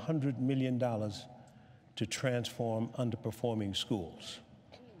invest $100 million to transform underperforming schools.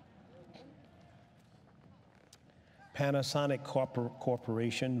 Panasonic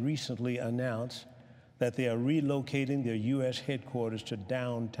Corporation recently announced that they are relocating their U.S. headquarters to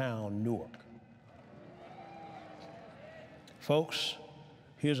downtown Newark. Folks,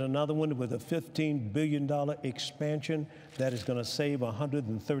 here's another one with a $15 billion expansion that is going to save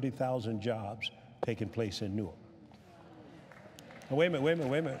 130,000 jobs taking place in Newark. Now, wait a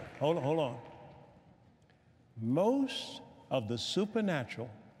minute. Hold on. Most of the supernatural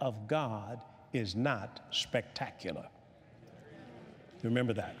of God is not spectacular.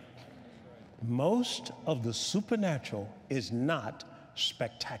 Remember that. Most of the supernatural is not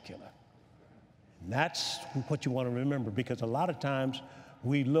spectacular. And that's what you want to remember, because a lot of times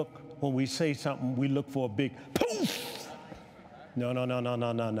when we say something, we look for a big poof. No, no, no, no,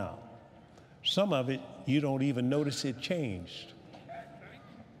 no, no, no. Some of it, you don't even notice it changed.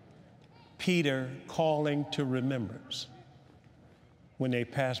 Peter calling to remembrance when they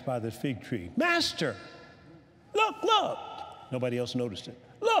passed by the fig tree. Master, look, look. Nobody else noticed it.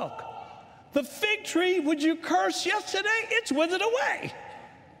 Look, the fig tree which you cursed yesterday, it's withered away.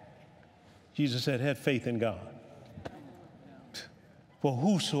 Jesus said, have faith in God. For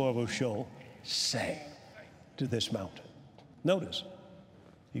whosoever shall say to this mountain. Notice,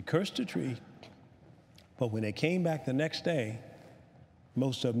 he cursed the tree, but when they came back the next day,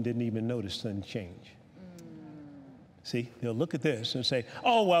 most of them didn't even notice the change. See, they'll look at this and say,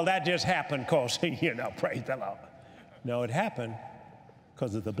 oh, well, that just happened because, praise the Lord. No, it happened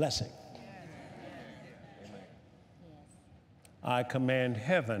because of the blessing. I command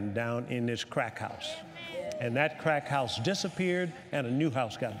heaven down in this crack house. And that crack house disappeared and a new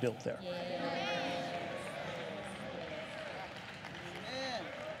house got built there.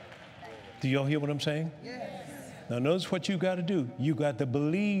 Do y'all hear what I'm saying? Now notice what you got to do. You got to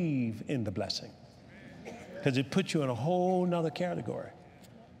believe in the blessing, because it puts you in a whole nother category.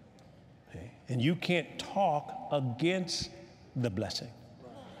 Okay? And you can't talk against the blessing.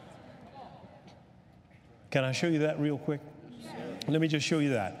 Can I show you that real quick? Let me just show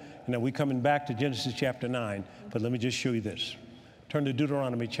you that. Now we're coming back to Genesis chapter 9, but let me just show you this. Turn to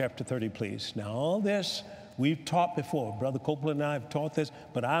Deuteronomy chapter 30, please. Now all this we've taught before. Brother Copeland and I have taught this,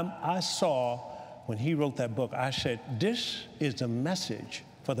 but I saw when he wrote that book, I said, this is the message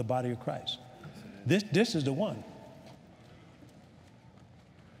for the body of Christ. This is the one.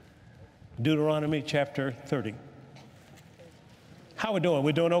 Deuteronomy chapter 30. How we doing?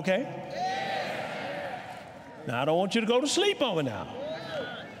 We doing okay? Now, I don't want you to go to sleep on me now.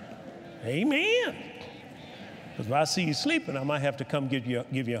 Amen. Because if I see you sleeping, I might have to come give you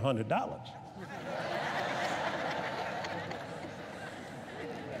 $100.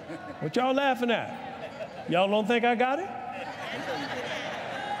 What y'all laughing at? Y'all don't think I got it?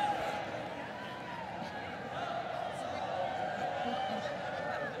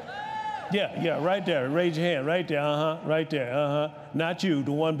 Yeah, right there. Raise your hand. Right there, right there, Not you,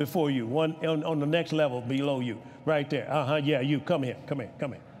 the one before you, one on the next level below you. Right there, yeah, you. Come here.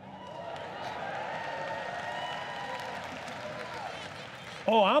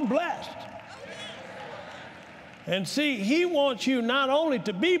 Oh, I'm blessed. And see, he wants you not only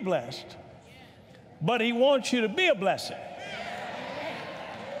to be blessed, but he wants you to be a blessing.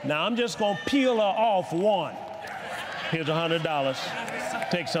 Now, I'm just going to peel her off one. Here's $100.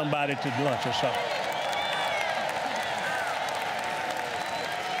 Take somebody to lunch or something.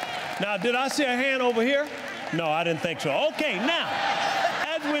 Now, did I see a hand over here? No, I didn't think so. Okay, now,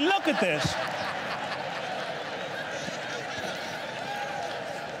 as we look at this,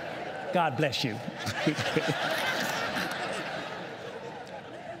 God bless you.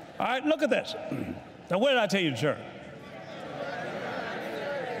 All right, look at this. Now, where did I tell you to turn?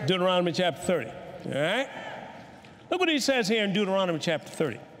 Deuteronomy chapter 30. All right? Look what he says here in Deuteronomy chapter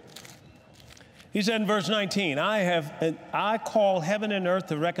 30. He said in verse 19, I call heaven and earth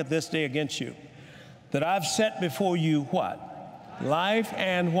to record this day against you, that I've set before you what? Life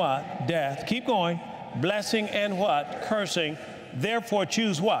and what? Death. Keep going. Blessing and what? Cursing. Therefore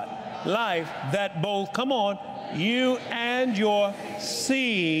choose what? Life, that both, come on, you and your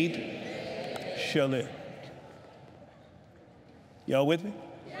seed shall live. Y'all with me?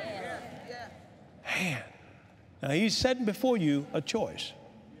 Man. Now he's setting before you a choice.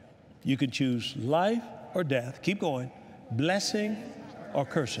 You can choose life or death. Keep going. Blessing or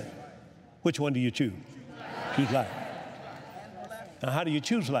cursing. Which one do you choose? Choose life. Now how do you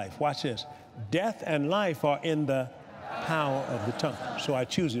choose life? Watch this. Death and life are in the power of the tongue. So I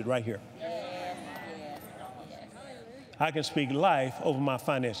choose it right here. I can speak life over my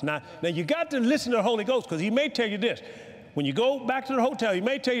finances. Now you got to listen to the Holy Ghost, because he may tell you this. When you go back to the hotel, he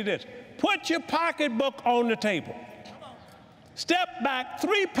may tell you this. Put your pocketbook on the table. Step back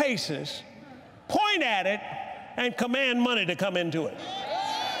 3 paces, point at it, and command money to come into it.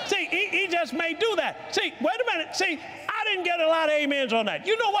 See, he just may do that. See, wait a minute. See, I didn't get a lot of amens on that.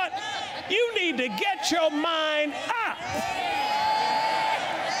 You know what? You need to get your mind up.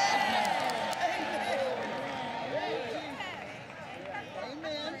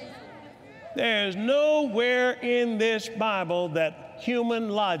 There's nowhere in this Bible that human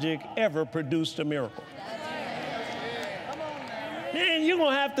logic ever produced a miracle. Man, you're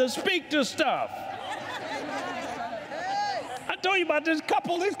going to have to speak to stuff. I told you about this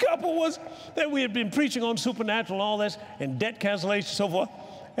couple. This couple was that we had been preaching on supernatural and all this, and debt cancellation and so forth,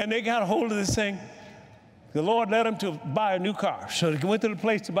 and they got a hold of this thing. The Lord led him to buy a new car. So he went to the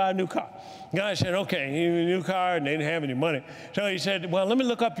place to buy a new car. The guy said, okay, you need a new car, and they didn't have any money. So he said, well, let me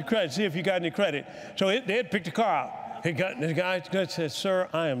look up your credit, see if you got any credit. So they had picked the car out. The guy said, sir,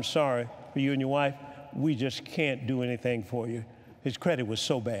 I am sorry for you and your wife. We just can't do anything for you. His credit was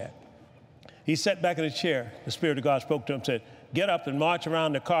so bad. He sat back in the chair. The Spirit of God spoke to him and said, get up and march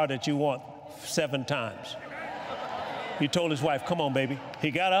around the car that you want 7 times. He told his wife, come on, baby.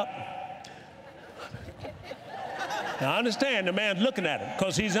 He got up. Now, I understand the man's looking at him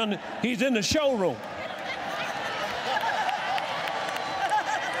because he's in the showroom.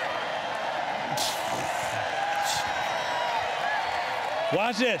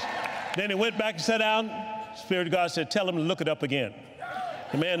 Watch this. Then he went back and sat down. The Spirit of God said, tell him to look it up again.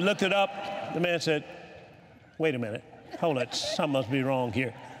 The man looked it up. The man said, wait a minute. Hold it. Something must be wrong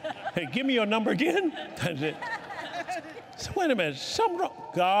here. Hey, give me your number again. I said, wait a minute. Something wrong.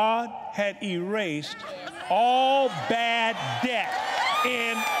 God had erased all bad debt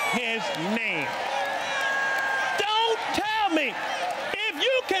in his name. Don't tell me if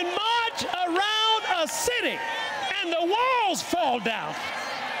you can march around a city and the walls fall down.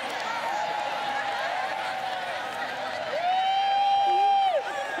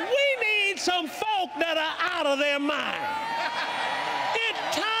 We need some folk that are out of their mind.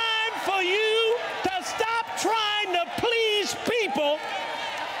 It's time for you to stop trying to please people.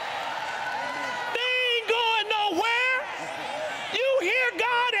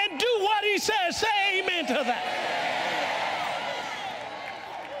 Says, say amen to that.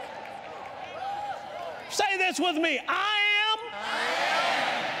 Say this with me. I am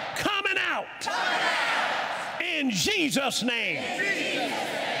coming out in Jesus' name.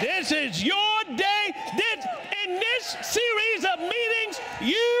 This is your day. In this series of meetings,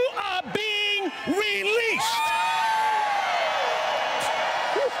 you are being released.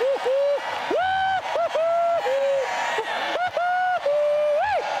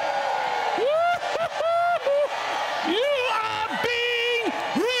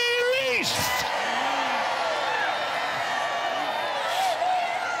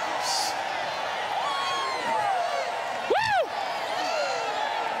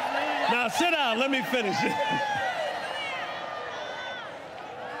 Now sit down, let me finish it.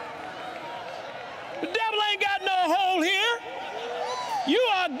 The devil ain't got no hold here. You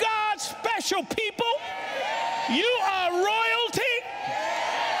are God's special people. You are royalty.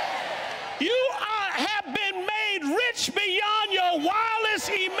 You have been made rich beyond your wildest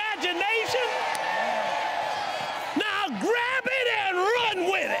imagination. Now grab it and run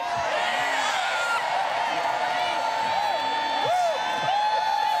with it.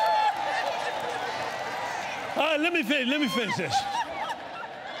 All right, let me finish this.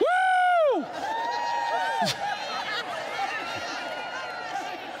 Woo!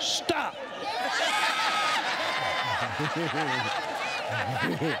 Stop.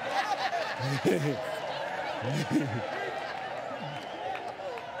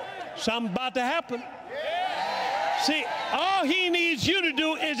 Something about to happen. See, all he needs you to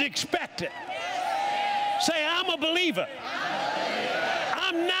do is expect it. Say, I'm a believer.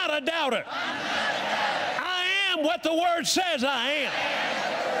 I'm not a doubter. What the word says I am.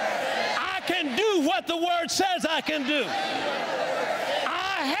 I can do what the word says I can do.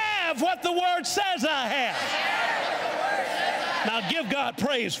 I have what the word says I have. Now give God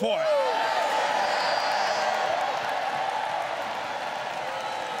praise for it.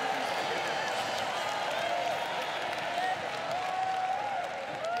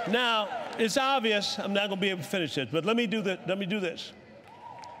 Now, it's obvious I'm not going to be able to finish this, but let me do this.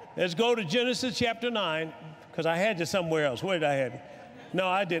 Let's go to Genesis chapter 9. Because I had you somewhere else. Where did I have you? No,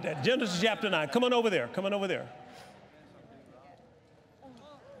 I did that. Genesis chapter 9. Come on over there. Come on over there.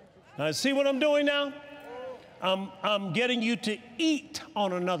 Now, see what I'm doing now? I'm getting you to eat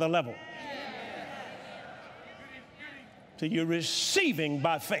on another level. So you're receiving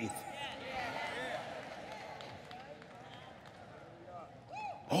by faith.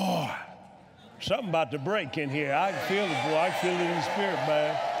 Oh, something about to break in here. I can feel it, boy. I can feel it in the spirit,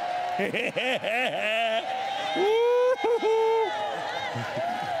 man.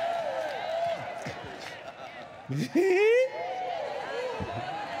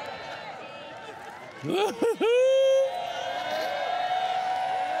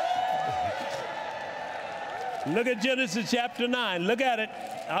 Look at Genesis chapter 9. Look at it.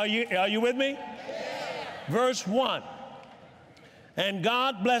 Are you with me? Verse 1. And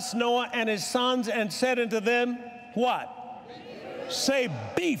God blessed Noah and his sons and said unto them, what? Say,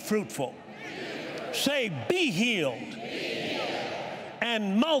 be fruitful. Say, be healed.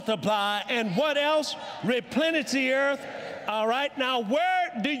 And multiply. And what else? Replenish the earth All right, now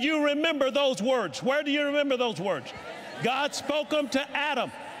where do you remember those words? Where do you remember those words? God spoke them to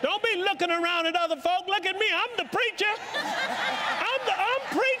Adam. Don't be looking around at other folk. Look at me. I'm the preacher. I'm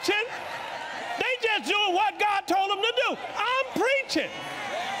preaching. They just doing what God told them to do. I'm preaching.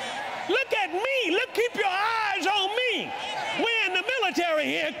 Look at me. Look, keep your eyes on me. We're in the military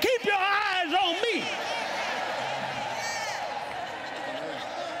here. Keep your eyes on me.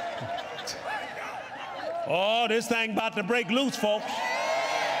 Oh, this thing about to break loose, folks.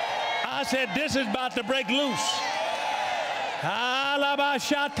 I said this is about to break loose. Now,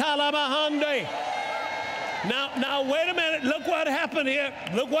 wait a minute. Look what happened here.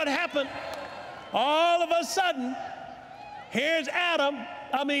 Look what happened. All of a sudden, here's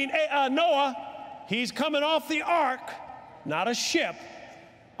Noah. He's coming off the ark, not a ship,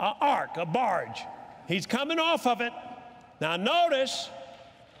 an ark, a barge. He's coming off of it. Now, notice,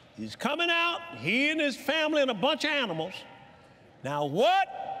 he's coming out, he and his family and a bunch of animals. Now, what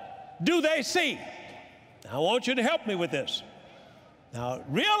do they see? Now, I want you to help me with this. Now,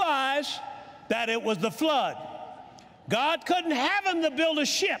 realize that it was the flood. God couldn't have him to build a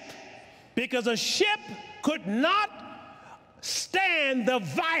ship because a ship could not stand the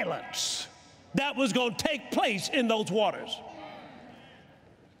violence that was going to take place in those waters.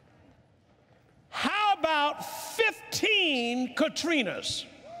 How about 15 Katrinas?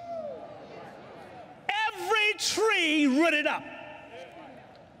 Every tree rooted up.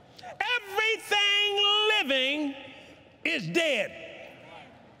 Everything living is dead.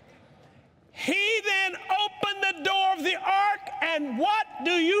 He then opened the door of the ark, and what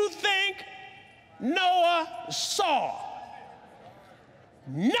do you think Noah saw?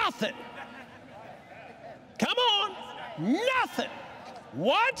 Nothing. Come on, nothing.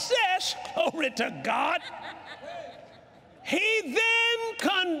 Watch this, glory to God. He then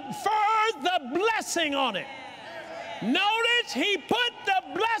conferred the blessing on it. Notice he put the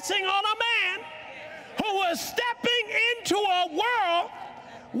blessing on a man who was stepping into a world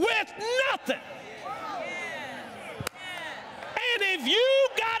with nothing. And if you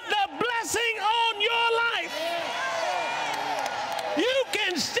got the blessing on your life, you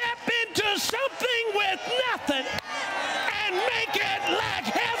can step into something with nothing and make it like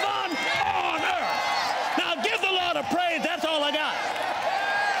heaven on earth. Now give the Lord a praise. That's all I got.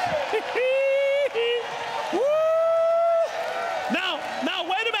 Now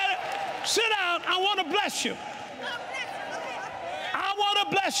wait a minute. Sit down. I want to bless you. I want to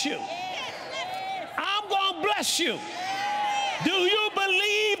bless you. I'm going to bless you. Do you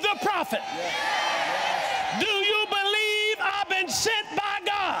believe the prophet? Do you believe I've been sent by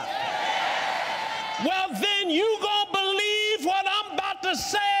God? Well, then you going to believe what I'm about to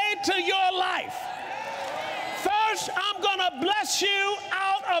say to your life. First, I'm going to bless you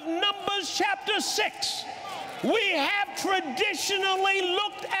out of Numbers chapter 6. We have traditionally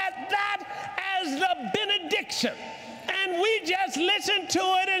looked at that as the benediction. And we just listen to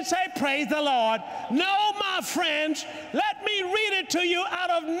it and say, praise the Lord. No, my friends, let me read it to you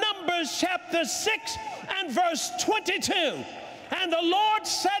out of Numbers chapter 6 and verse 22. And the Lord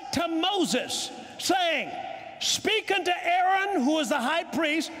said to Moses, saying, speak unto Aaron, who is the high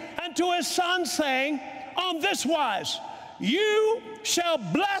priest, and to his son, saying, on this wise, you shall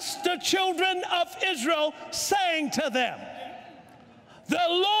bless the children of Israel, saying to them, the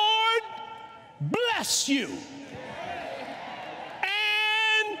Lord bless you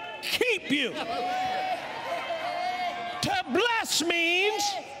and keep you. To bless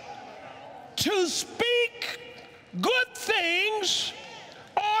means to speak good things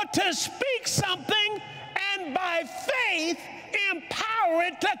or to speak something and by faith empower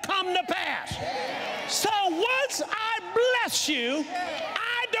it to come to pass. So once I bless you,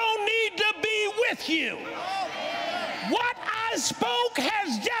 I don't need to be with you. What I spoke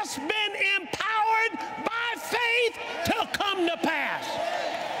has just been empowered by faith to come to pass.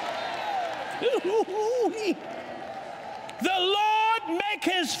 The Lord make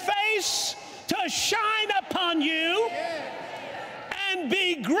his face to shine upon you and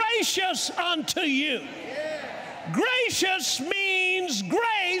be gracious unto you. Gracious means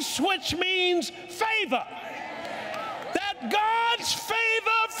grace, which means favor. That God's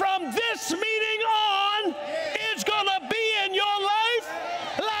favor from this meeting on is going to be in your life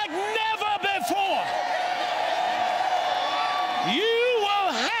like never before. You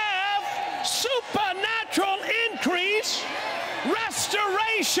will have supernatural increase,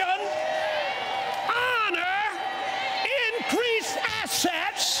 restoration, honor, increased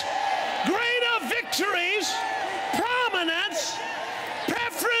assets, greater victories, prominence,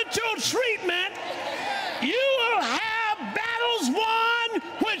 preferential treatment. You will have battles won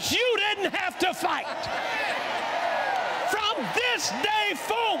which you didn't have to fight.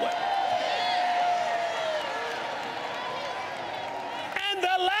 forward. And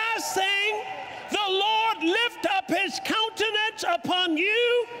the last thing, the Lord lift up his countenance upon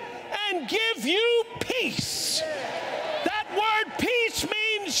you and give you peace. That word peace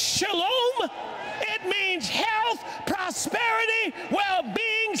means shalom. It means health, prosperity,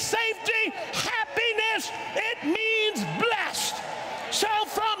 well-being, safety, happiness. It means blessed. So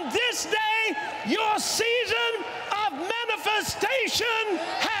from this day, your season of manifestation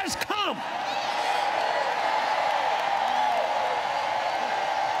has come.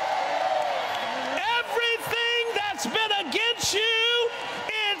 Everything that's been against you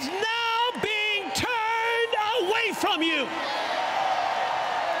is now being turned away from you.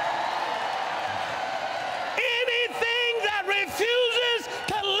 Anything that refuses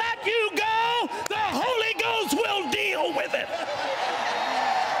to let you go, the Holy Ghost will deal with it.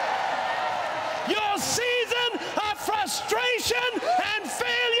 Your season of frustration and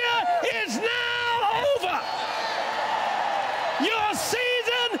failure is now over. Your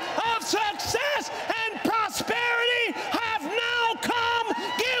season of success and prosperity have now come.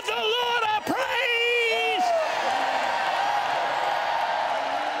 Give the Lord a praise.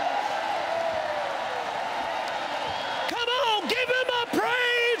 Come on, give him a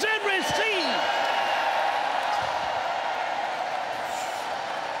praise and receive.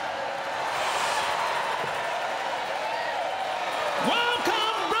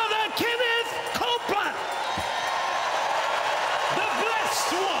 Welcome, Brother Kenneth Copeland, the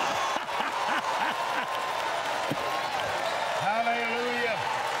blessed one. Hallelujah.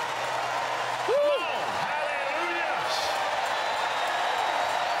 Woo. Hallelujah.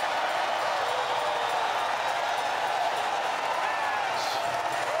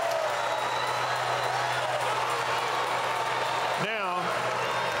 Now,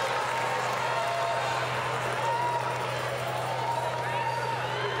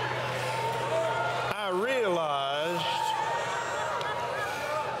 I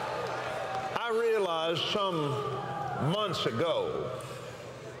realized some months ago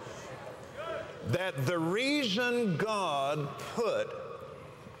that the reason God put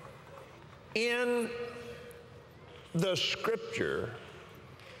in the scripture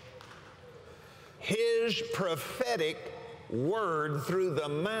his prophetic word through the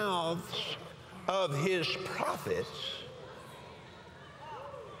mouths of his prophets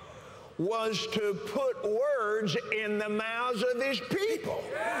was to put words in the mouths of his people.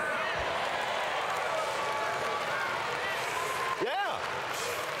 Yeah.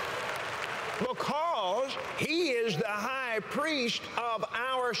 Because he is the high priest of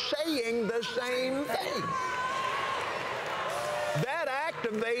our saying the same thing. That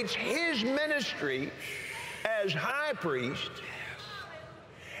activates his ministry as high priest.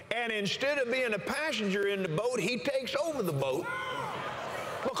 And instead of being a passenger in the boat, he takes over the boat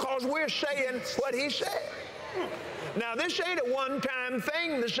because we're saying what he said. Now, this ain't a one-time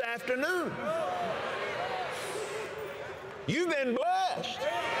thing this afternoon. You've been blessed.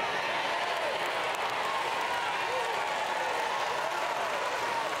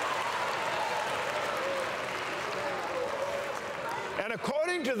 And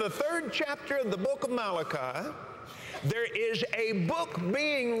according to the 3rd chapter of the book of Malachi, there is a book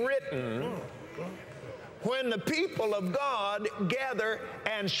being written when the people of God gather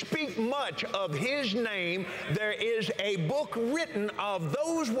and speak much of his name. There is a book written of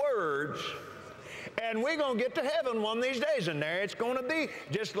those words, and we're going to get to heaven one of these days, and there it's going to be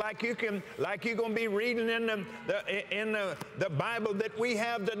just like you're going to be reading in the Bible that we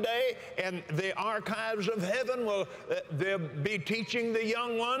have today, and the archives of heaven will they'll be teaching the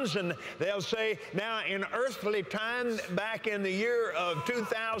young ones, and they'll say, now in earthly time back in the year of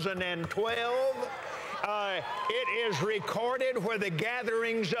 2012, it is recorded where the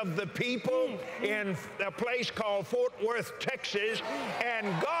gatherings of the people in a place called Fort Worth, Texas, and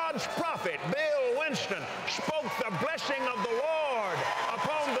God's prophet, Bill Winston, spoke the blessing of the Lord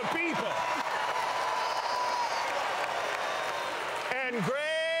upon the people. And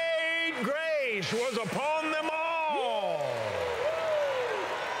great grace was upon them all.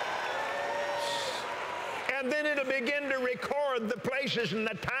 And then it'll begin to record the places and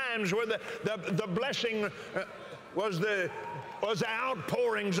the times where the blessing was the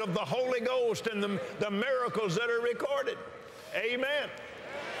outpourings of the Holy Ghost and the miracles that are recorded. Amen.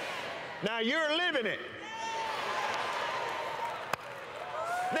 Now you're living it.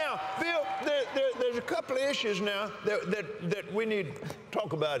 Now, Bill, there's a couple of issues now that we need to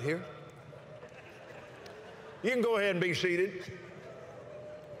talk about here. You can go ahead and be seated.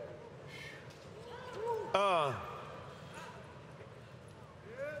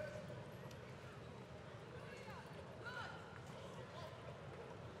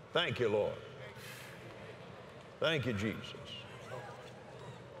 Thank you, Lord. Thank you, Jesus.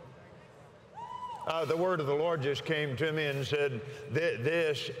 The word of the Lord just came to me and said,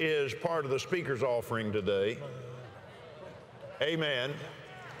 this is part of the speaker's offering today. Amen.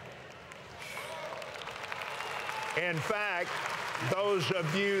 In fact, those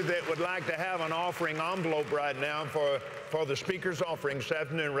of you that would like to have an offering envelope right now for the speaker's offering this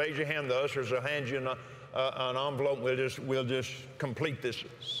afternoon, raise your hand. The ushers will hand you an envelope. We'll just complete this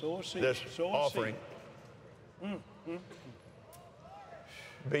offering.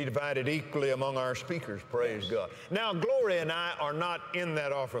 Be divided equally among our speakers, praise God. Now, Gloria and I are not in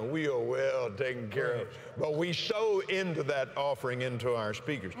that offering. We are well taken care of. But we sow into that offering into our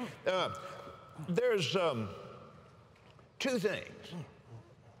speakers. There's two things.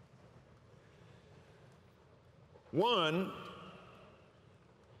 One,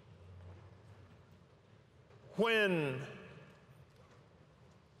 when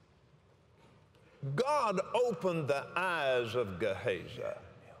God opened the eyes of Gehazi,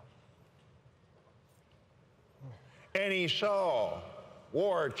 and he saw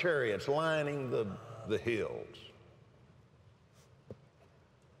war chariots lining the hills.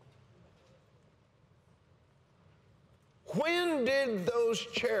 When did those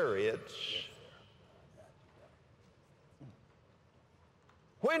chariots,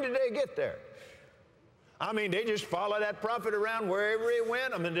 when did they get there? I mean, they just followed that prophet around wherever he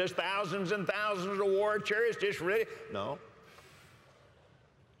went. I mean, there's thousands and thousands of war chariots just ready. No.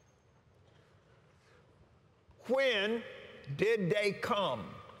 When did they come?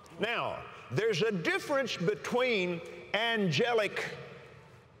 Now, there's a difference between angelic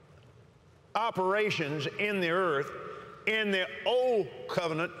operations in the earth in the Old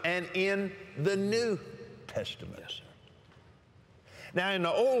Covenant and in the New Testament. Yes, sir. Now, in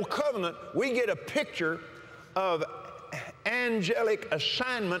the Old Covenant, we get a picture of angelic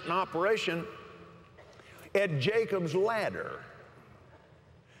assignment and operation at Jacob's ladder.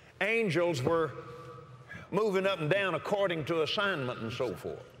 Angels were moving up and down according to assignment and so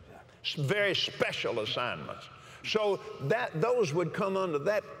forth. Very special assignments. So those would come under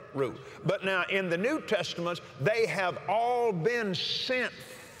that roof. But now in the New Testament, they have all been sent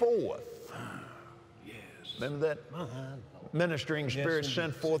forth. Yes. Remember that? Ministering spirits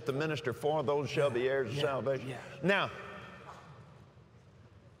sent forth to minister for those shall be heirs of salvation. Yeah. Now,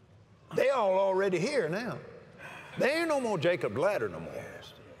 they all already here now. There ain't no more Jacob's ladder no more.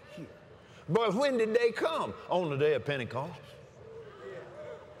 But when did they come? On the day of Pentecost.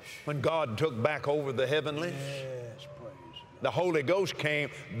 When God took back over the heavenlies. Yes, praise. The Holy Ghost came.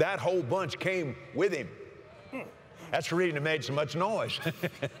 That whole bunch came with him. That's the reason it made so much noise.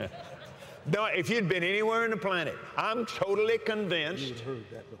 No, if you'd been anywhere in the planet, I'm totally convinced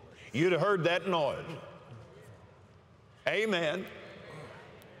you'd have heard that noise. Amen.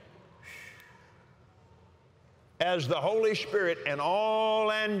 As the Holy Spirit and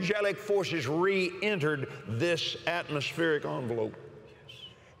all angelic forces re-entered this atmospheric envelope.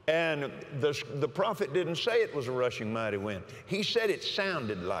 And the prophet didn't say it was a rushing mighty wind. He said it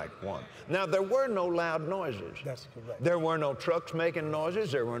sounded like one. Now, there were no loud noises. That's correct. There were no trucks making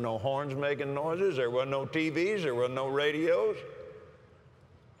noises. There were no horns making noises. There were no TVs. There were no radios.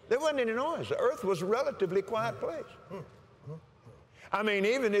 There wasn't any noise. The earth was a relatively quiet place. I mean,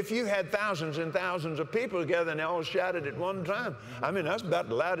 even if you had thousands and thousands of people together and they all shouted at one time, I mean, that's about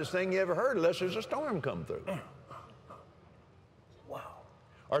the loudest thing you ever heard unless there's a storm come through. Wow.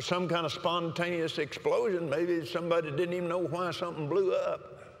 Or some kind of spontaneous explosion. Maybe somebody didn't even know why something blew up.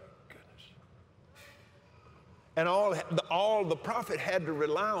 Goodness. And all the prophet had to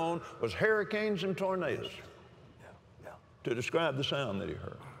rely on was hurricanes and tornadoes to describe the sound that he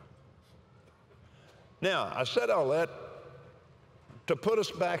heard. Now, I said all that to put us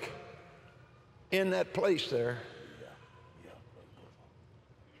back in that place there.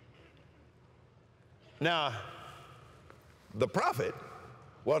 Now, the prophet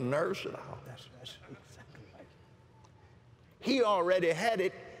wasn't nervous at all. That's exactly right. He already had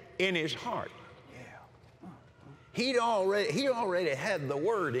it in his heart. Yeah. He already had the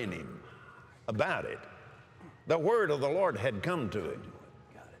word in him about it. The word of the Lord had come to him.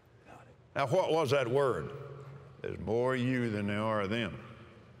 Got it. Now, what was that word? There's more of you than there are of them.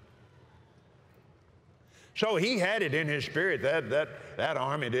 So he had it in his spirit. That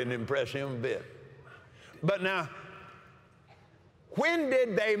army didn't impress him a bit. But now, when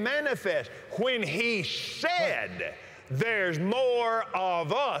did they manifest? When he said, there's more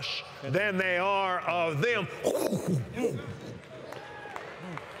of us than there are of them.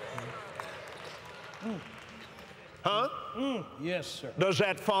 Huh? Yes, sir. Does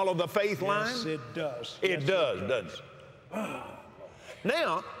that follow the faith line? Yes, it does. It does, doesn't it?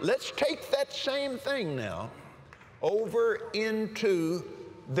 Now, let's take that same thing now over into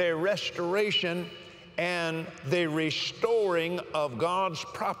the restoration and the restoring of God's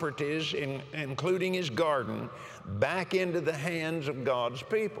properties, including his garden, back into the hands of God's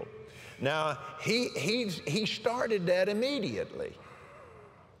people. Now, he started that immediately.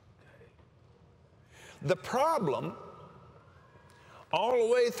 The problem all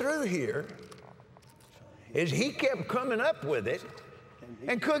the way through here is he kept coming up with it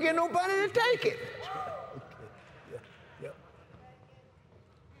and couldn't get nobody to take it.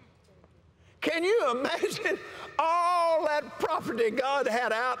 Can you imagine all that property God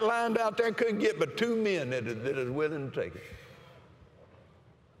had outlined out there, couldn't get but 2 men that is willing to take it?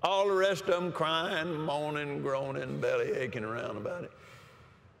 All the rest of them crying, moaning, groaning, belly aching around about it.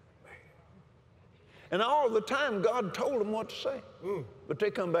 And all the time God told them what to say, but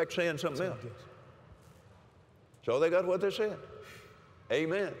they come back saying something else. So they got what they said.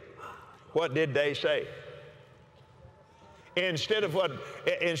 Amen. What did they say? Instead of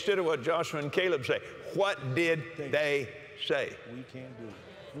what Joshua and Caleb say, what did they say? We can't do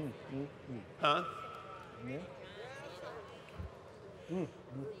it. Huh? Yeah.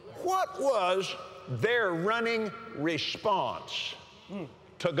 What was their running response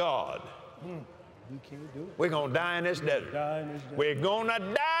to God? We can't do it. We're going to die in this desert. We're going to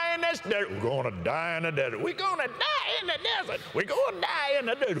die in this desert. We're going to die in the desert. We're going to die in the desert. We're going to die in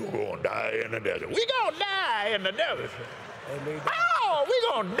the desert. We're going to die in the desert. We're going to die in the desert. Oh, we're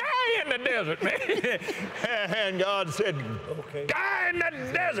going to die in the desert, man. And God said, okay, die in the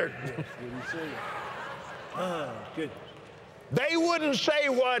desert. Good. They wouldn't say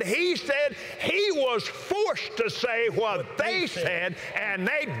what he said. He was forced to say what they said, and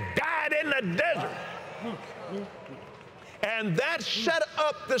they died in the desert. And that set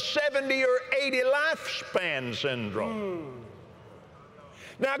up the 70 or 80 lifespan syndrome.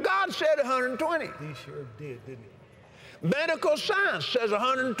 Now, God said 120. He sure did, didn't he? Medical science says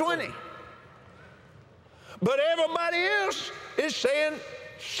 120. But everybody else is saying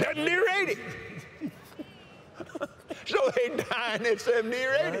 70 or 80. So they dying at 70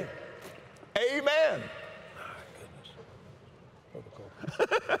 or 80. Right. Amen.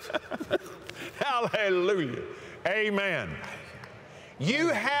 Hallelujah. Amen. You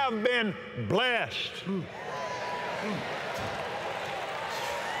have been blessed.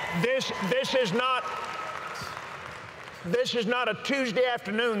 This is not a Tuesday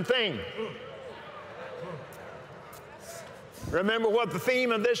afternoon thing. Remember what the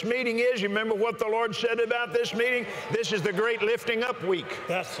theme of this meeting is? You remember what the Lord said about this meeting? This is the great lifting up week.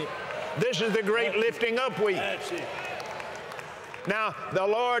 That's it. This is the great lifting up week. That's it. Now, the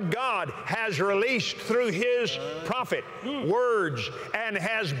Lord God has released through his prophet words and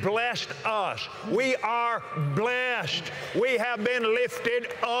has blessed us. We are blessed. We have been lifted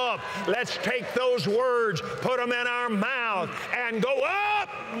up. Let's take those words, put them in our mouth, and go up.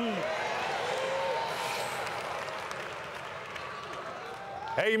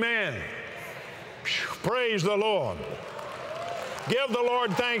 Amen. Praise the Lord. Give the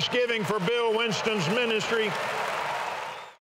Lord thanksgiving for Bill Winston's ministry.